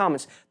this in the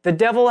comments, the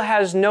devil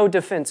has no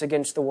defense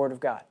against the Word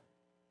of God.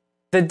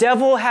 The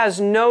devil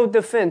has no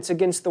defense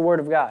against the Word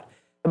of God.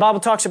 The Bible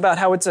talks about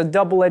how it's a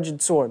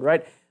double-edged sword,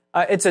 right?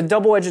 It's a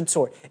double-edged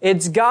sword.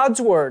 It's God's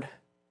Word,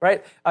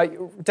 right?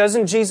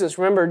 Doesn't Jesus,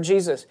 remember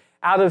Jesus,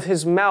 out of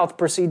his mouth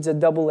proceeds a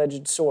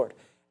double-edged sword.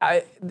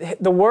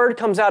 The word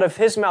comes out of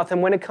his mouth,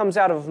 and when it comes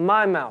out of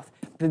my mouth,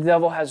 the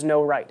devil has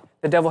no right.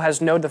 The devil has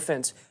no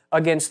defense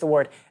against the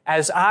word.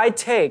 As I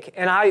take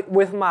and I,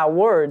 with my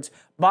words,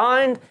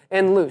 bind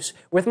and loose,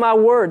 with my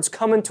words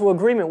come into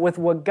agreement with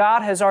what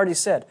God has already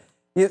said.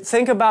 You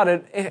think about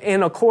it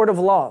in a court of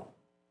law.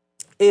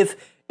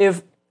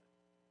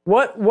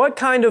 What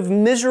kind of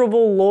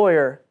miserable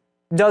lawyer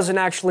doesn't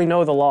actually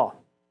know the law?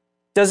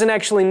 Doesn't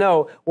actually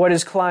know what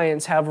his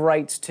clients have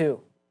rights to,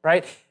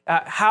 right?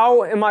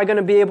 How am I going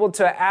to be able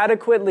to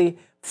adequately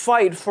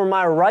fight for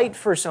my right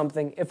for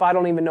something if I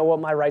don't even know what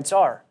my rights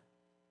are?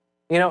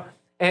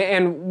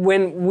 And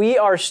when we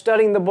are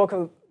studying the book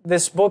of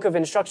this book of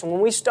instruction,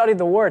 when we study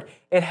the Word,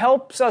 it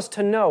helps us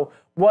to know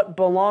what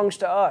belongs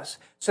to us,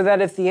 so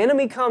that if the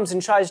enemy comes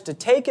and tries to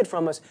take it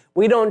from us,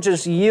 we don't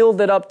just yield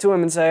it up to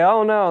him and say,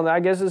 oh no, I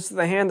guess it's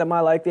the hand that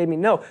my life gave me.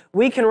 No,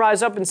 we can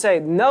rise up and say,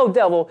 no,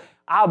 devil,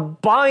 I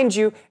bind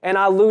you and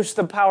I loose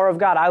the power of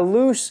God.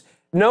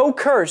 No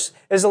curse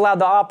is allowed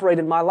to operate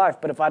in my life,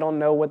 but if I don't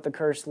know what the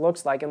curse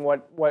looks like and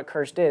what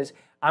cursed is,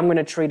 I'm going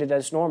to treat it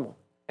as normal.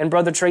 And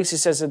Brother Tracy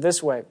says it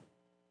this way.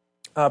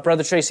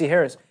 Brother Tracy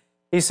Harris,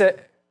 he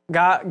said,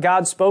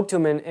 God spoke to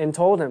him and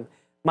told him,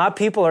 my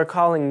people are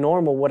calling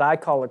normal what I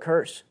call a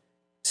curse.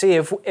 See,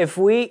 if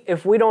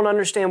we don't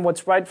understand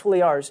what's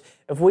rightfully ours,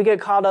 if we get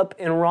caught up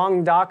in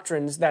wrong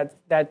doctrines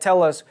that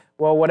tell us,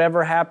 well,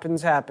 whatever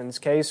happens, happens,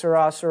 que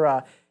sera,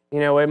 sera,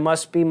 it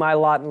must be my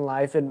lot in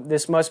life,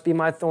 this must be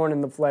my thorn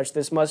in the flesh,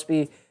 this must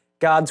be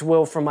God's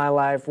will for my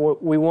life,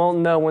 we won't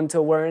know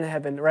until we're in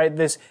heaven, right?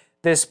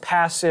 This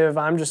passive,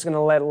 I'm just going to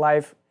let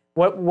life,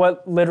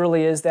 what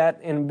literally is that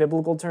in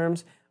biblical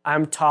terms?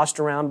 I'm tossed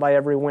around by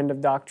every wind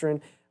of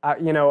doctrine.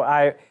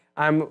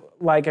 I'm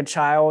like a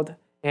child,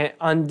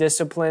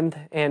 undisciplined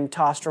and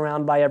tossed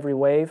around by every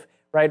wave,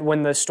 right?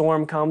 When the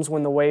storm comes,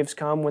 when the waves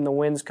come, when the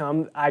winds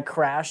come, I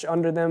crash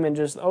under them and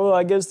just,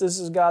 I guess this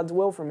is God's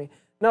will for me.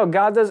 No,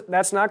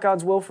 that's not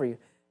God's will for you.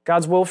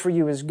 God's will for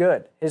you is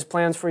good. His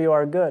plans for you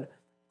are good.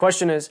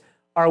 Question is,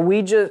 I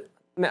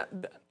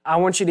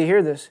want you to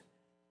hear this.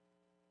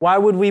 Why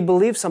would we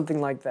believe something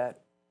like that?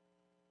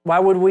 Why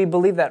would we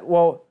believe that?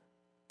 Well,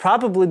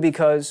 probably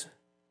because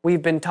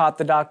we've been taught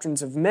the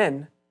doctrines of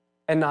men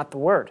and not the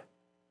Word.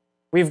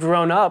 We've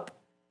grown up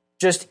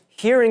just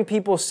hearing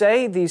people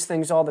say these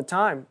things all the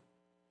time.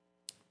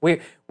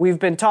 We've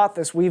been taught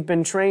this. We've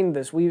been trained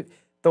this.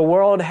 The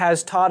world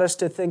has taught us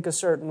to think a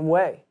certain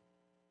way.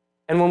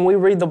 And when we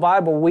read the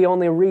Bible, we've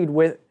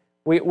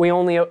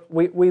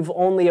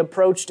only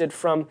approached it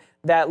from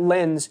that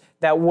lens,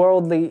 that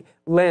worldly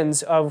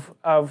lens of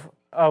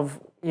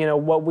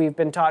what we've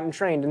been taught and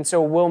trained. And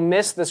so we'll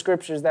miss the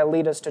scriptures that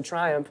lead us to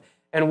triumph,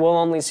 and we'll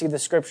only see the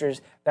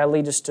scriptures that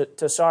lead us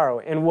to sorrow.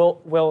 And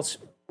we'll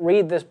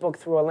read this book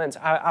through a lens.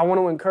 I want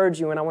to encourage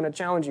you and I want to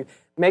challenge you.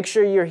 Make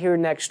sure you're here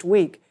next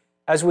week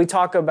as we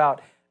talk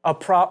about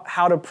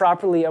how to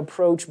properly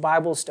approach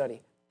Bible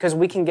study, because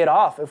we can get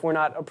off if we're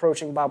not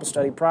approaching Bible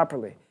study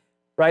properly,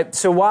 right?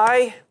 So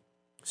why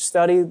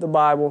study the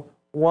Bible?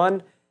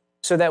 One,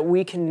 so that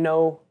we can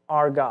know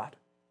our God,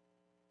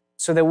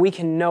 so that we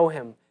can know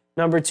Him.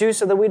 Number two,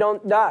 so that we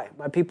don't die.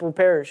 My people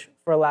perish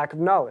for a lack of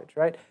knowledge,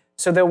 right?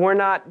 So that we're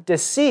not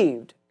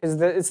deceived,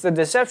 because it's the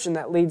deception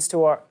that leads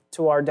to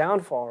our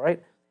downfall,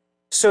 right?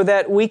 So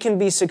that we can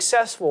be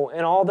successful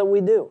in all that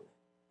we do,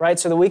 right?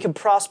 So that we can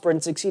prosper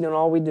and succeed in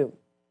all we do.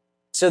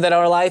 So that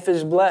our life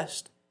is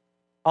blessed.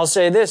 I'll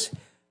say this.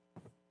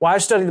 Why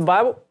study the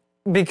Bible?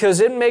 Because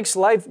it makes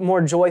life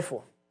more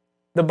joyful.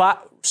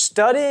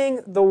 Studying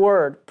the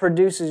Word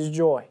produces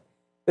joy.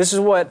 This is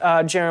what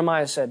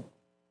Jeremiah said.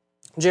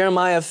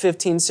 Jeremiah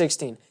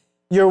 15:16.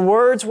 Your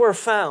words were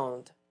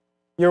found,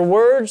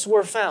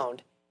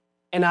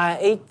 and I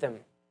ate them,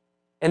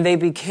 and they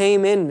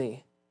became in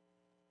me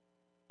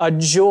a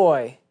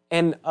joy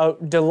and a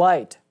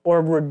delight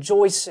or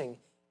rejoicing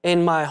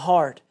in my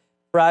heart,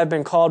 for I have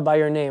been called by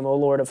your name, O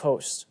Lord of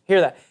hosts.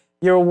 Hear that.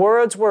 Your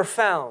words were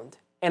found,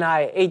 and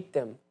I ate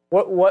them.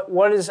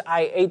 What is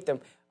I ate them?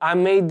 I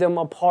made them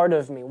a part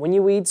of me. When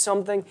you eat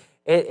something,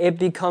 it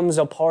becomes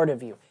a part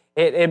of you.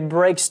 It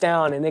breaks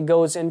down and it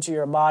goes into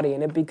your body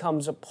and it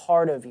becomes a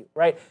part of you,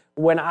 right?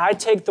 When I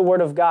take the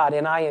Word of God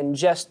and I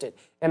ingest it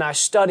and I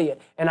study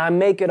it and I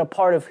make it a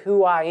part of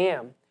who I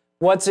am,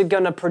 what's it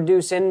going to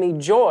produce in me?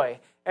 Joy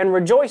and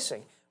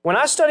rejoicing. When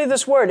I study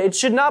this Word, it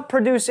should not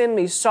produce in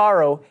me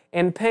sorrow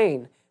and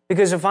pain,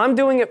 because if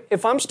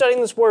I'm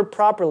studying this Word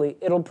properly,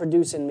 it'll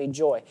produce in me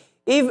joy.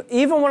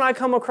 Even when I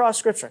come across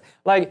Scripture,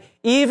 like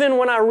even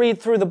when I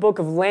read through the book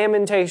of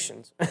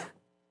Lamentations,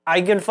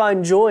 I can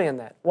find joy in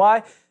that.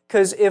 Why?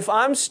 Because if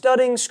I'm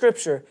studying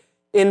Scripture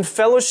in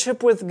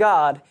fellowship with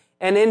God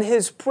and in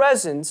His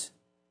presence,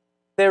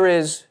 there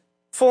is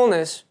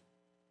fullness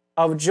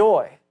of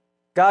joy.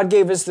 God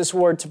gave us this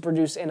Word to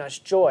produce in us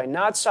joy,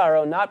 not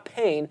sorrow, not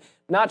pain,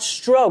 not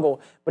struggle,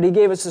 but He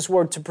gave us this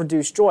Word to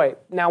produce joy.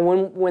 Now,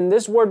 when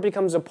this Word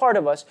becomes a part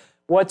of us,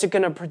 what's it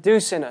going to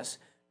produce in us?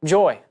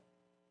 Joy.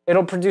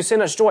 It'll produce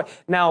in us joy.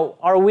 Now,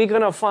 are we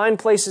going to find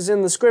places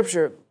in the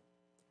Scripture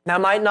that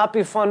might not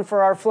be fun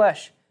for our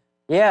flesh?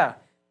 Yeah.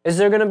 Is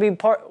there going to be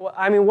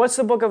what's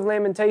the book of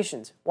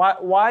Lamentations?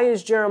 Why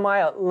is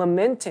Jeremiah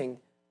lamenting?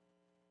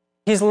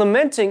 He's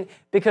lamenting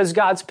because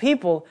God's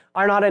people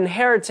are not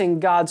inheriting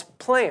God's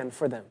plan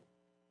for them.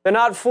 They're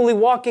not fully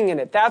walking in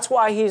it. That's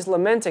why he's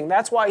lamenting.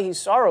 That's why he's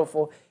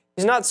sorrowful.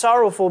 He's not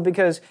sorrowful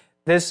because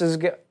this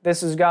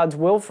is God's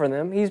will for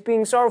them. He's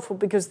being sorrowful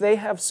because they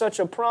have such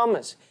a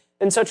promise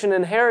and such an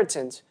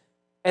inheritance,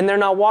 and they're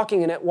not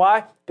walking in it.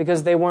 Why?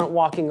 Because they weren't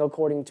walking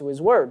according to His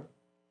Word.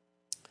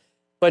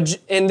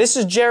 And this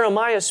is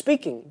Jeremiah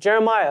speaking.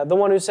 Jeremiah, the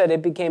one who said,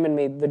 it became in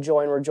me the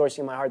joy and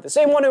rejoicing in my heart. The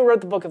same one who wrote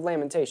the book of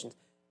Lamentations.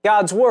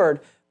 God's Word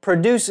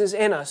produces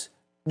in us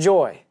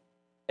joy.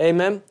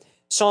 Amen?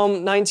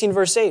 Psalm 19,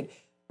 verse 8.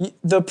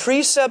 The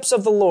precepts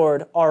of the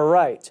Lord are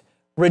right,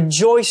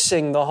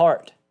 rejoicing the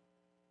heart.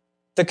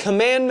 The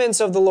commandments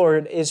of the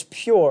Lord is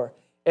pure,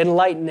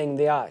 enlightening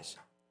the eyes.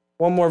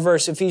 One more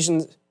verse,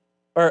 Ephesians,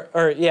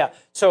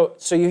 So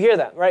you hear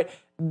that, right?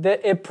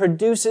 That it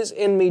produces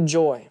in me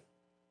joy.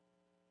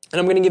 And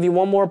I'm going to give you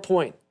one more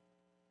point.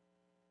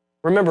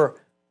 Remember,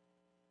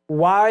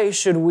 why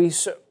should we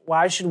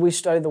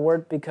study the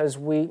Word? Because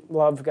we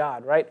love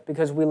God, right?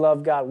 Because we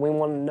love God. We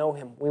want to know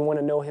Him. We want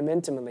to know Him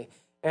intimately.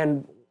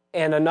 And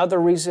another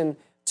reason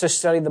to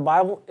study the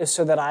Bible is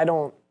so that I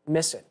don't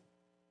miss it,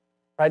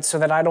 right? So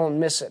that I don't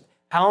miss it.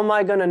 How am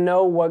I going to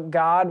know what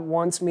God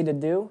wants me to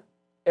do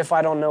if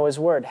I don't know His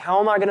Word? How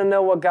am I going to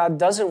know what God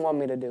doesn't want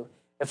me to do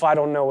if I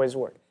don't know His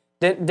Word?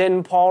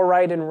 Didn't Paul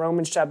write in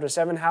Romans chapter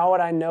 7, how would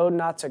I know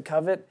not to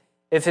covet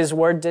if His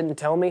Word didn't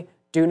tell me,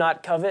 do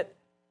not covet,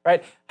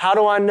 right? How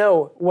do I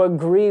know what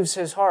grieves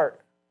His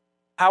heart?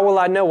 How will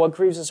I know what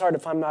grieves His heart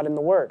if I'm not in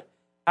the Word?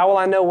 How will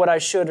I know what I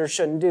should or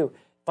shouldn't do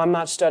if I'm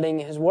not studying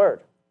His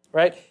Word,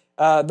 right?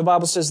 The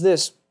Bible says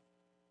this,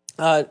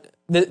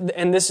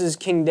 and this is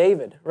King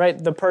David, right?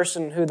 The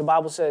person who the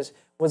Bible says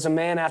was a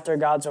man after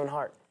God's own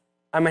heart.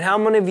 I mean, how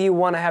many of you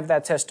want to have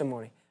that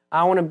testimony?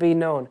 I want to be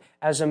known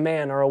as a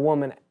man or a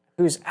woman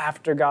who's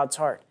after God's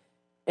heart.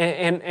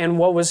 And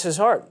what was his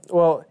heart?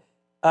 Well,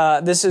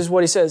 this is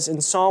what he says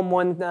in Psalm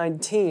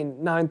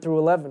 119, 9 through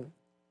 11.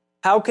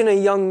 How can a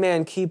young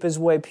man keep his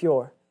way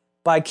pure?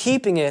 By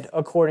keeping it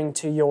according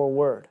to your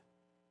word.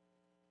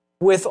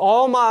 With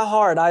all my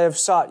heart I have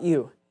sought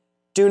you.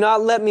 Do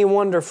not let me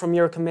wander from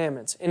your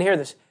commandments. And hear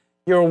this.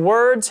 Your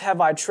words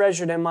have I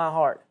treasured in my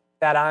heart,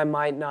 that I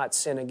might not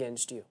sin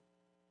against you.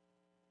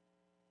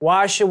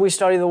 Why should we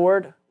study the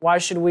Word? Why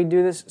should we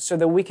do this? So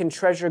that we can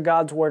treasure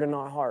God's Word in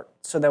our heart,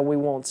 so that we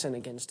won't sin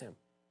against Him.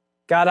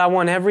 God, I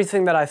want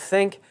everything that I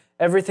think,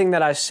 everything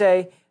that I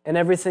say, and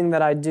everything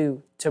that I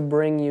do to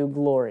bring you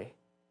glory.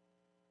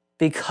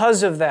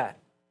 Because of that,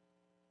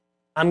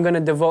 I'm going to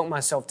devote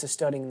myself to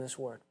studying this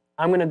Word.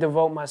 I'm going to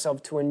devote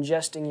myself to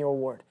ingesting your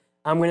Word.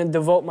 I'm going to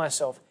devote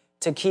myself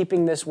to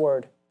keeping this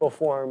Word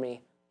before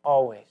me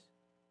always.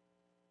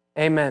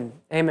 Amen.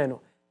 Amen.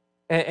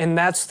 And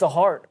that's the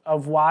heart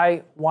of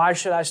why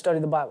should I study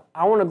the Bible?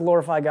 I want to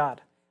glorify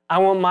God. I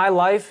want my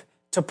life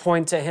to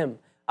point to Him.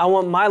 I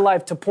want my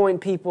life to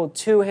point people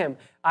to Him.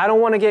 I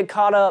don't want to get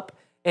caught up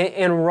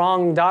in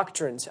wrong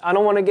doctrines. I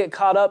don't want to get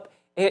caught up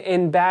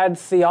in bad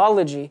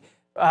theology.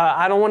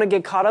 I don't want to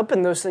get caught up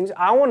in those things.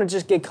 I want to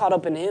just get caught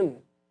up in Him.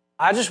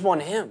 I just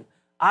want Him.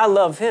 I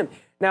love Him.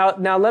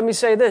 Now let me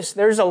say this.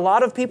 There's a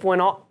lot of people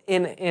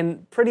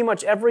in pretty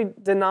much every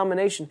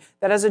denomination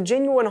that has a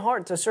genuine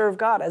heart to serve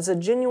God, has a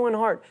genuine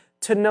heart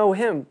to know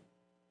Him,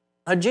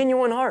 a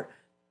genuine heart.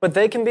 But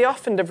they can be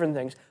off in different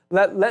things.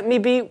 Let me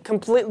be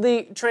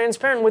completely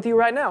transparent with you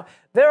right now.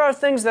 There are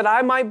things that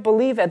I might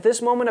believe at this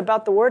moment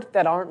about the Word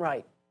that aren't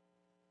right.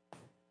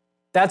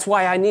 That's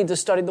why I need to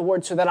study the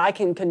Word so that I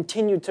can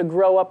continue to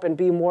grow up and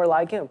be more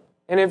like Him.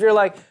 And if you're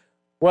like,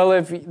 well,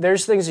 if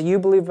there's things that you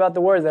believe about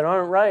the Word that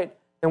aren't right,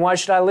 then why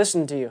should I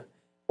listen to you?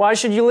 Why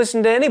should you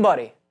listen to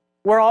anybody?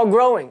 We're all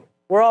growing.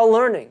 We're all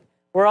learning.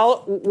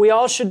 We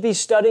all should be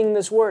studying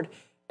this Word.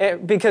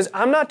 Because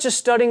I'm not just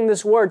studying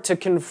this Word to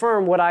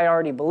confirm what I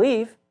already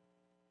believe.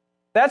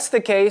 That's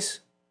the case.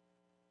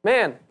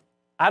 Man,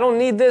 I don't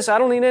need this. I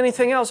don't need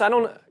anything else. I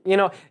don't,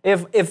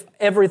 if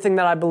everything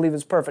that I believe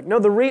is perfect. No,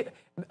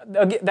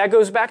 that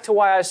goes back to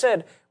why I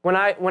said, when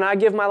I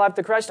give my life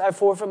to Christ, I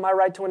forfeit my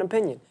right to an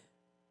opinion.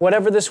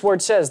 Whatever this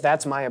Word says,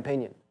 that's my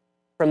opinion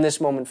from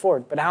this moment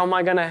forward. But how am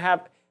I going to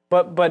have,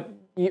 but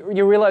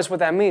you realize what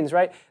that means,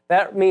 right?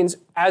 That means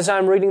as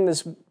I'm reading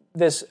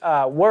this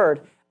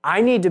Word,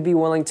 I need to be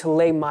willing to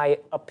lay my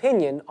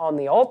opinion on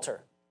the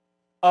altar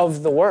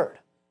of the Word.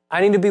 I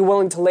need to be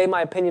willing to lay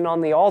my opinion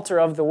on the altar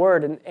of the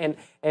Word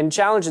and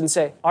challenge and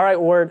say, all right,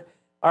 Word,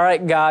 all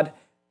right, God,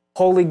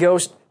 Holy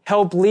Ghost,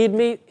 help lead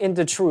me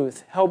into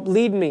truth. Help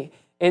lead me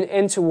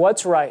into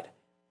what's right.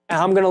 And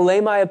I'm going to lay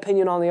my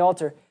opinion on the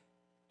altar.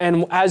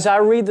 And as I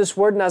read this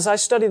Word and as I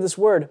study this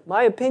Word,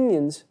 my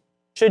opinions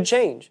should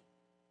change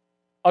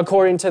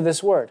according to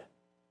this Word.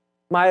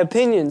 My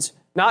opinions,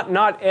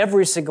 not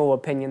every single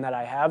opinion that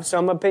I have.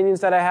 Some opinions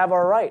that I have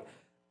are right.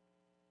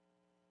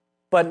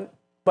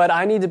 But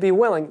I need to be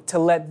willing to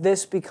let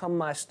this become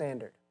my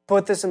standard.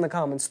 Put this in the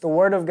comments. The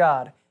Word of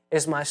God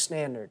is my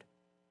standard.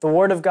 The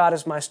Word of God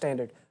is my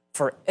standard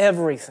for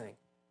everything.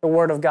 The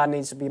Word of God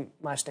needs to be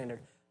my standard.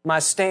 My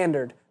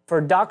standard for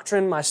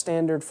doctrine, my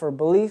standard for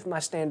belief, my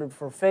standard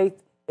for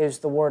faith is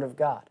the Word of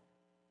God.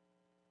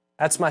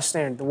 That's my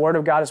standard. The Word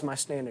of God is my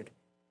standard.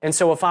 And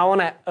so if I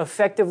want to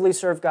effectively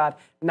serve God,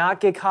 not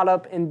get caught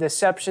up in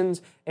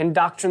deceptions and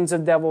doctrines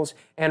of devils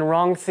and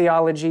wrong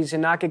theologies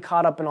and not get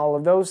caught up in all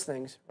of those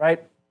things,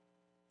 right?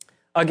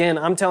 Again,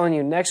 I'm telling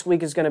you, next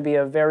week is going to be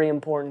a very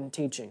important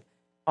teaching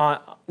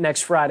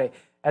next Friday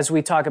as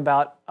we talk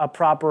about a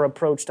proper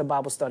approach to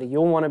Bible study.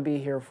 You'll want to be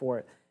here for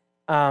it.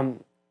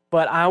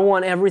 But I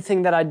want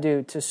everything that I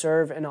do to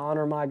serve and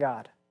honor my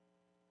God.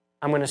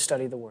 I'm going to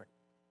study the Word.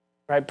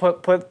 right?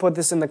 Put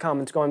this in the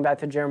comments, going back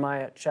to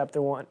Jeremiah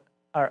chapter 1,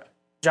 or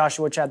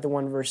Joshua chapter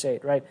 1, verse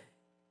 8, right?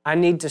 I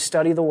need to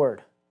study the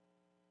Word.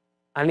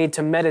 I need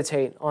to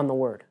meditate on the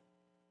Word.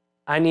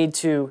 I need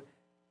to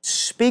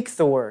speak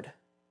the Word.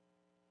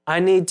 I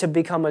need to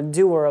become a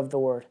doer of the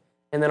Word,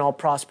 and then I'll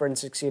prosper and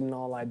succeed in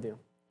all I do.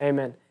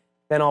 Amen.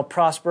 Then I'll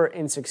prosper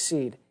and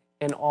succeed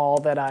in all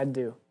that I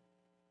do.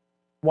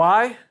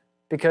 Why?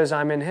 Because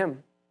I'm in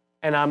Him.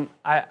 And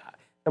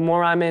the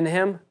more I'm in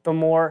Him, the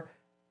more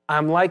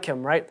I'm like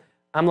Him, right?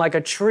 I'm like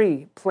a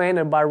tree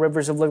planted by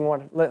rivers of living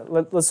water.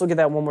 Let's look at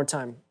that one more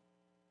time.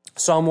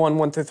 Psalm 1,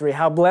 1-3.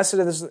 How blessed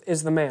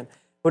is the man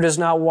who does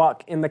not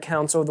walk in the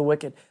counsel of the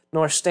wicked,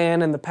 nor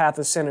stand in the path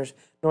of sinners,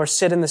 nor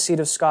sit in the seat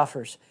of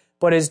scoffers.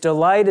 But his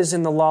delight is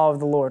in the law of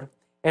the Lord,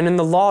 and in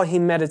the law he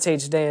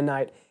meditates day and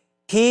night.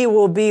 He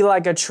will be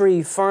like a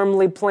tree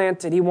firmly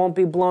planted. He won't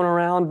be blown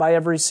around by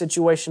every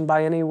situation,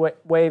 by any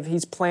wave.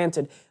 He's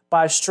planted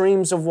by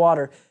streams of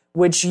water,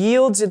 which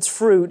yields its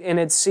fruit in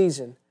its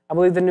season. I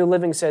believe the New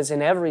Living says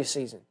in every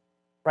season,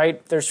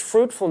 right? There's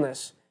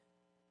fruitfulness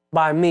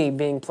by me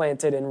being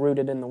planted and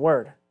rooted in the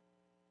Word,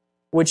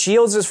 which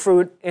yields its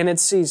fruit in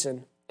its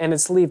season, and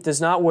its leaf does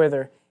not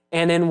wither,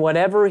 and in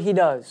whatever he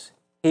does,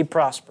 he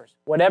prospers.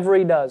 Whatever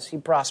he does, he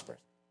prospers.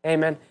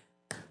 Amen.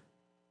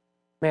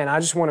 Man, I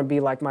just want to be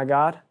like my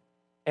God,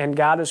 and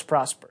God is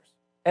prosperous.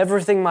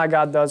 Everything my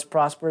God does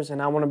prospers,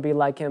 and I want to be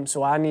like Him,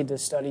 so I need to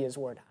study His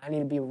Word. I need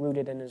to be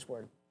rooted in His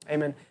Word.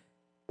 Amen.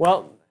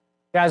 Well,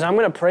 guys, I'm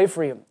going to pray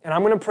for you, and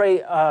I'm going to pray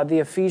the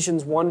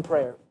Ephesians 1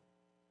 prayer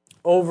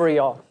over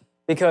y'all,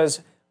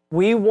 because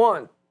we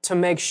want to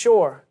make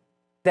sure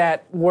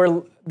that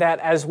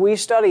as we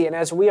study and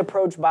as we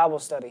approach Bible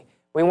study,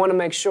 we want to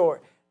make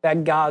sure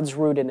that God's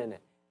rooted in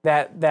it,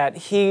 that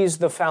He's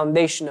the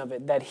foundation of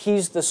it, that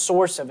He's the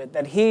source of it,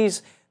 that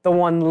He's the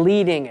one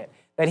leading it,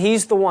 that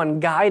He's the one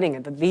guiding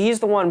it, that He's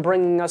the one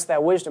bringing us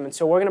that wisdom. And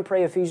so we're going to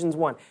pray Ephesians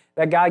 1,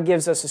 that God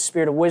gives us a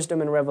spirit of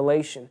wisdom and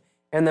revelation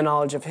and the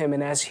knowledge of Him.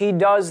 And as He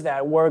does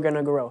that, we're going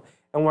to grow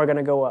and we're going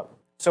to go up.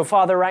 So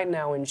Father, right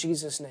now, in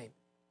Jesus' name,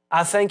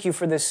 I thank You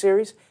for this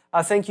series.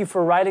 I thank You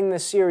for writing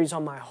this series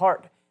on my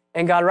heart.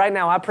 And God, right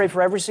now, I pray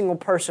for every single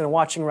person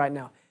watching right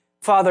now.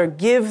 Father,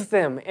 give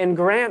them and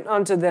grant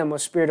unto them a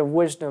spirit of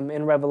wisdom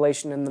and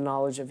revelation and the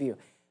knowledge of You.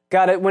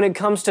 God, when it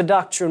comes to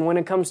doctrine, when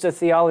it comes to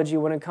theology,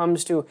 when it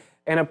comes to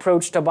an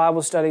approach to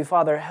Bible study,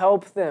 Father,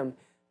 help them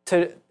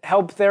to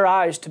help their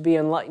eyes to be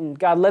enlightened.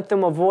 God, let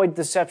them avoid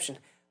deception.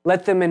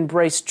 Let them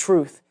embrace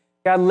truth.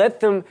 God, let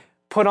them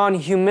put on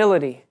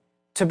humility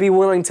to be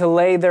willing to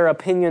lay their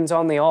opinions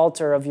on the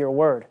altar of Your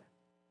Word,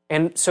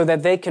 and so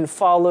that they can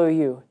follow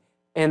You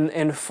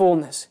in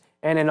fullness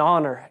and in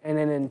honor and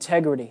in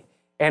integrity,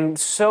 and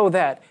so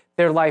that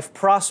their life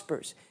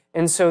prospers,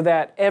 and so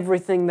that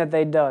everything that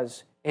they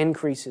does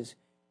increases,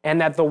 and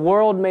that the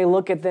world may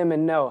look at them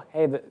and know,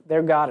 hey,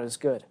 their God is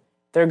good.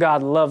 Their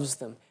God loves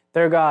them.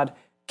 Their God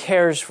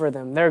cares for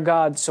them. Their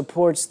God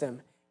supports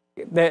them.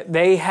 That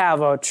they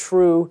have a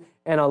true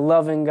and a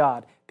loving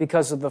God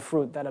because of the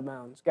fruit that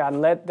abounds. God,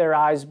 let their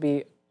eyes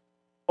be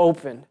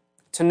open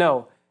to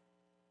know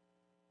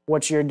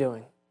what You're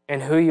doing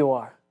and who You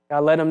are.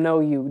 God, let them know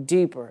You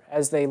deeper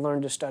as they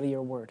learn to study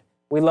Your Word.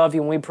 We love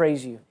You and we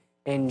praise You.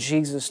 In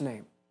Jesus'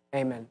 name,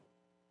 amen.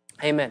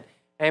 Amen.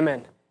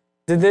 Amen.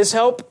 Did this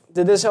help?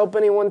 Did this help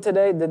anyone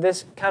today? Did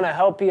this kind of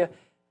help you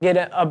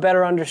get a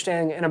better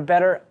understanding and a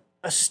better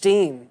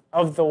esteem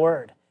of the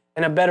Word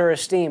and a better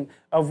esteem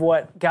of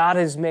what God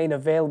has made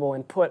available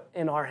and put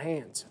in our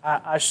hands?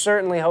 I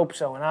certainly hope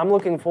so, and I'm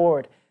looking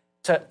forward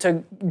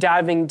to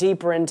diving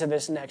deeper into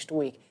this next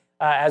week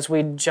as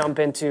we jump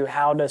into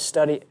how to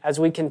study, as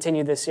we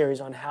continue this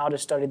series on how to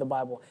study the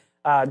Bible.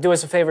 Do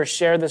us a favor,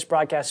 share this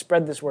broadcast,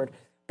 spread this word.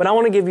 But I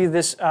want to give you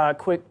this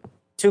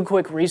two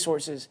quick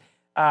resources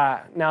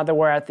now that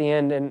we're at the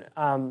end.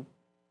 And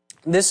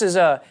this is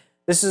a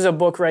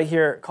book right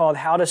here called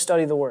How to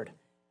Study the Word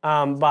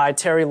by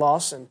Terry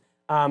Lawson.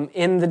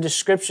 In the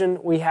description,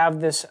 we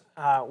have this.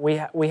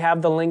 We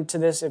have the link to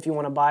this if you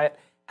want to buy it.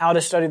 How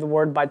to Study the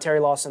Word by Terry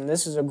Lawson.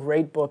 This is a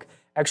great book.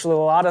 Actually, a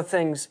lot of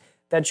things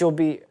that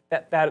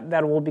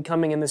that will be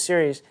coming in the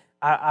series,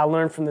 I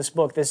learned from this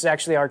book. This is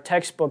actually our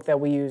textbook that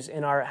we use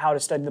in our How to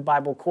Study the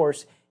Bible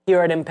course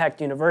here at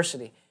Impact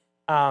University,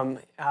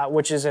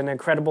 which is an it's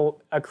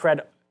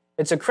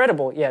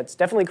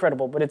definitely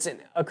credible, but it's an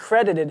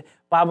accredited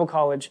Bible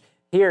college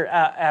here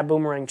at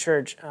Boomerang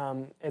Church.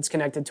 It's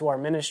connected to our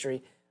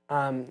ministry,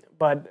 and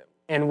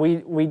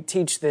we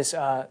teach this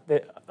a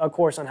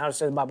course on how to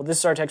study the Bible. This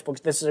is our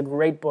textbook. This is a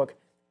great book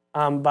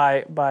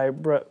by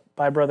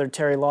Brother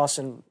Terry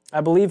Lawson. I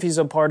believe he's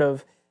a part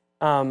of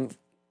Kenneth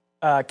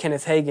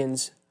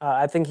Hagin's.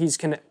 I think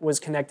was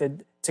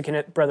connected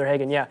to Brother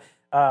Hagin,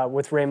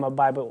 with Rhema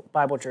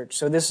Bible Church.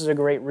 So this is a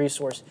great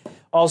resource.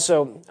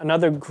 Also,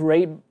 another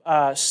great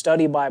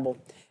study Bible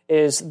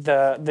is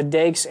the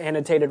Dakes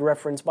Annotated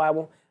Reference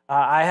Bible.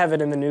 I have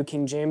it in the New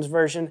King James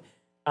Version.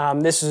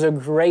 This is a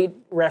great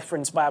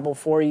reference Bible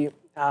for you.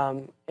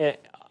 The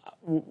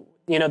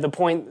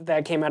point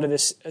that came out of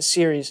this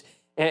series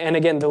And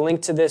again, the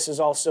link to this is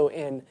also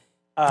in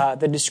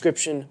the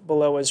description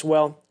below as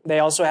well. They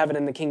also have it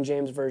in the King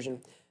James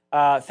Version.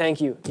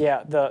 Thank you.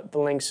 Yeah, the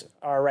links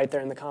are right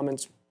there in the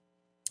comments.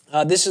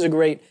 This is a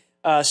great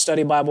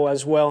study Bible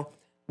as well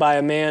by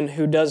a man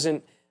who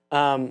doesn't,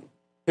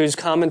 whose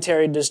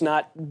commentary does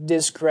not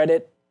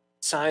discredit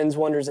signs,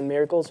 wonders, and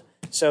miracles.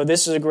 So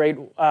this is a great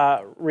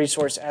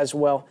resource as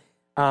well.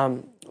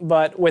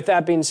 But with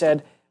that being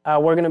said,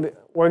 we're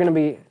gonna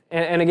be,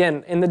 and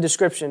again in the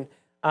description,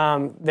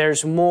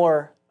 there's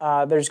more.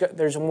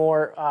 There's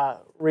more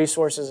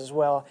resources as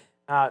well.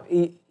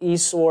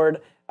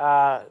 eSword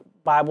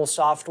Bible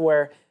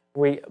software,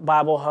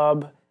 Bible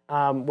Hub,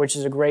 which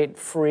is a great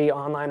free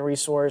online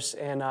resource,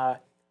 and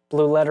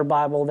Blue Letter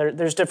Bible.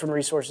 There's different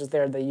resources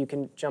there that you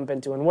can jump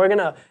into, and we're going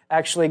to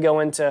actually go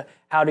into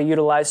how to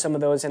utilize some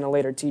of those in a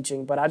later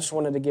teaching. But I just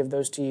wanted to give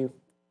those to you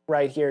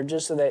right here,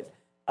 just so that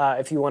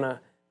if you want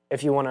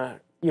to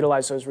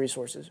utilize those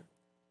resources.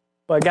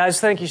 But guys,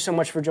 thank you so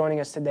much for joining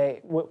us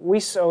today. We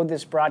sow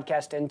this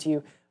broadcast into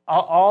you.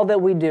 All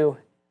that we do,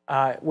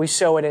 we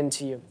sow it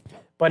into you.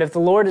 But if the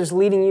Lord is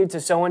leading you to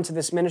sow into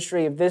this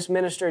ministry, if this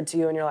ministered to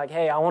you and you're like,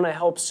 hey, I want to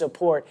help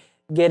support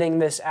getting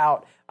this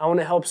out, I want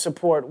to help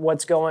support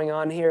what's going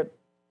on here,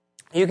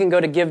 you can go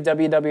to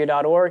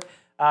giveww.org.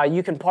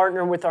 You can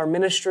partner with our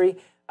ministry,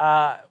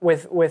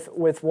 with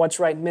What's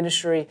Right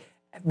Ministry.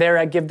 There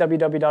at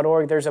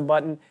giveww.org, there's a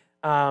button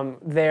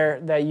there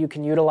that you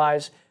can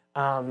utilize.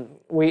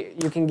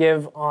 You can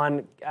give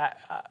on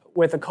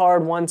with a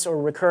card once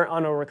or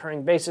on a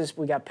recurring basis.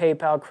 We got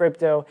PayPal,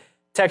 crypto,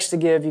 text to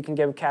give. You can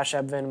give Cash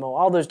App, Venmo,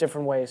 all those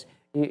different ways.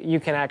 You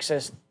can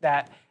access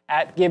that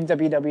at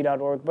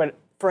giveww.org. But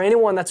for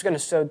anyone that's going to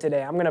sow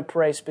today, I'm going to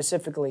pray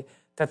specifically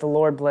that the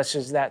Lord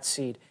blesses that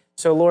seed.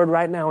 So Lord,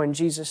 right now in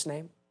Jesus'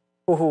 name,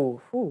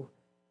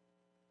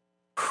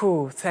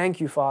 thank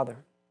you, Father.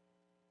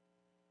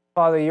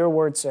 Father, your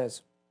word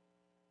says,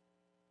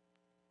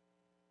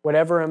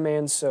 whatever a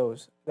man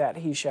sows, that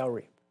he shall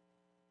reap.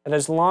 And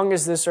as long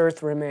as this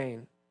earth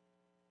remain,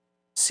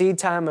 seed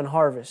time and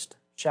harvest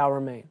shall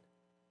remain.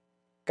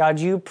 God,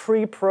 you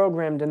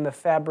pre-programmed in the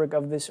fabric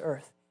of this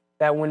earth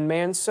that when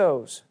man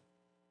sows,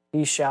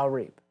 he shall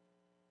reap.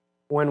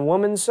 When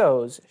woman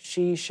sows,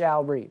 she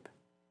shall reap.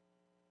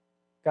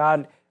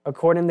 God,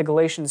 according to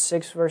Galatians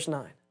 6, verse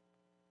 9,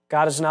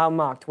 God is not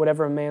mocked.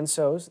 Whatever a man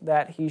sows,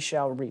 that he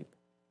shall reap.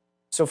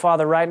 So,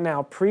 Father, right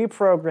now,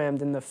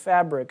 pre-programmed in the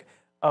fabric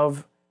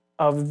of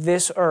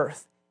this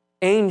earth,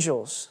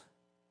 angels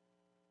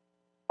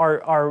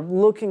are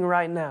looking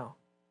right now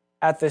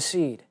at the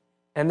seed,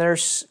 and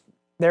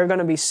they're going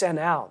to be sent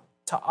out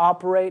to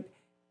operate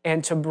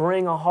and to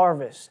bring a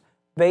harvest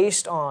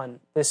based on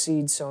the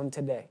seed sown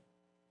today,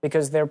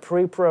 because they're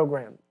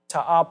pre-programmed to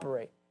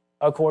operate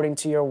according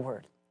to your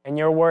word. And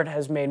your word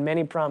has made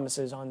many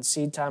promises on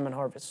seed time and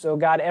harvest. So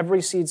God,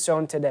 every seed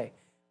sown today,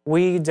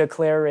 we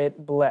declare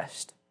it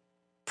blessed.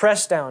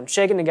 Pressed down,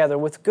 shaken together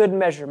with good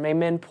measure, may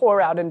men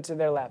pour out into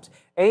their laps.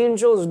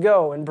 Angels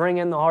go and bring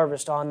in the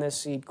harvest on this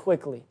seed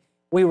quickly.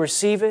 We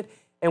receive it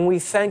and we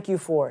thank you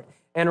for it.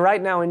 And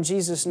right now, in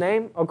Jesus'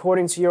 name,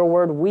 according to your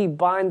word, we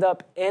bind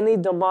up any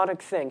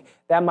demonic thing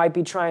that might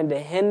be trying to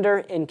hinder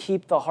and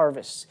keep the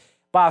harvests.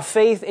 By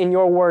faith in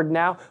your word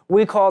now,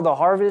 we call the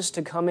harvest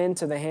to come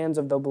into the hands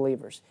of the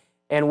believers.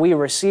 And we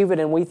receive it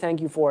and we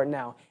thank you for it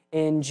now.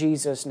 In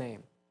Jesus'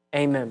 name,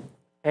 amen.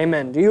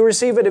 Amen. Do you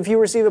receive it? If you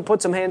receive it, put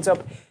some hands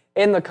up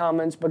in the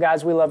comments. But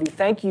guys, we love you.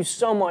 Thank you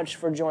so much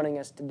for joining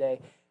us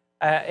today.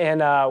 And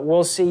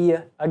we'll see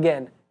you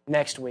again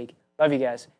next week. Love you guys.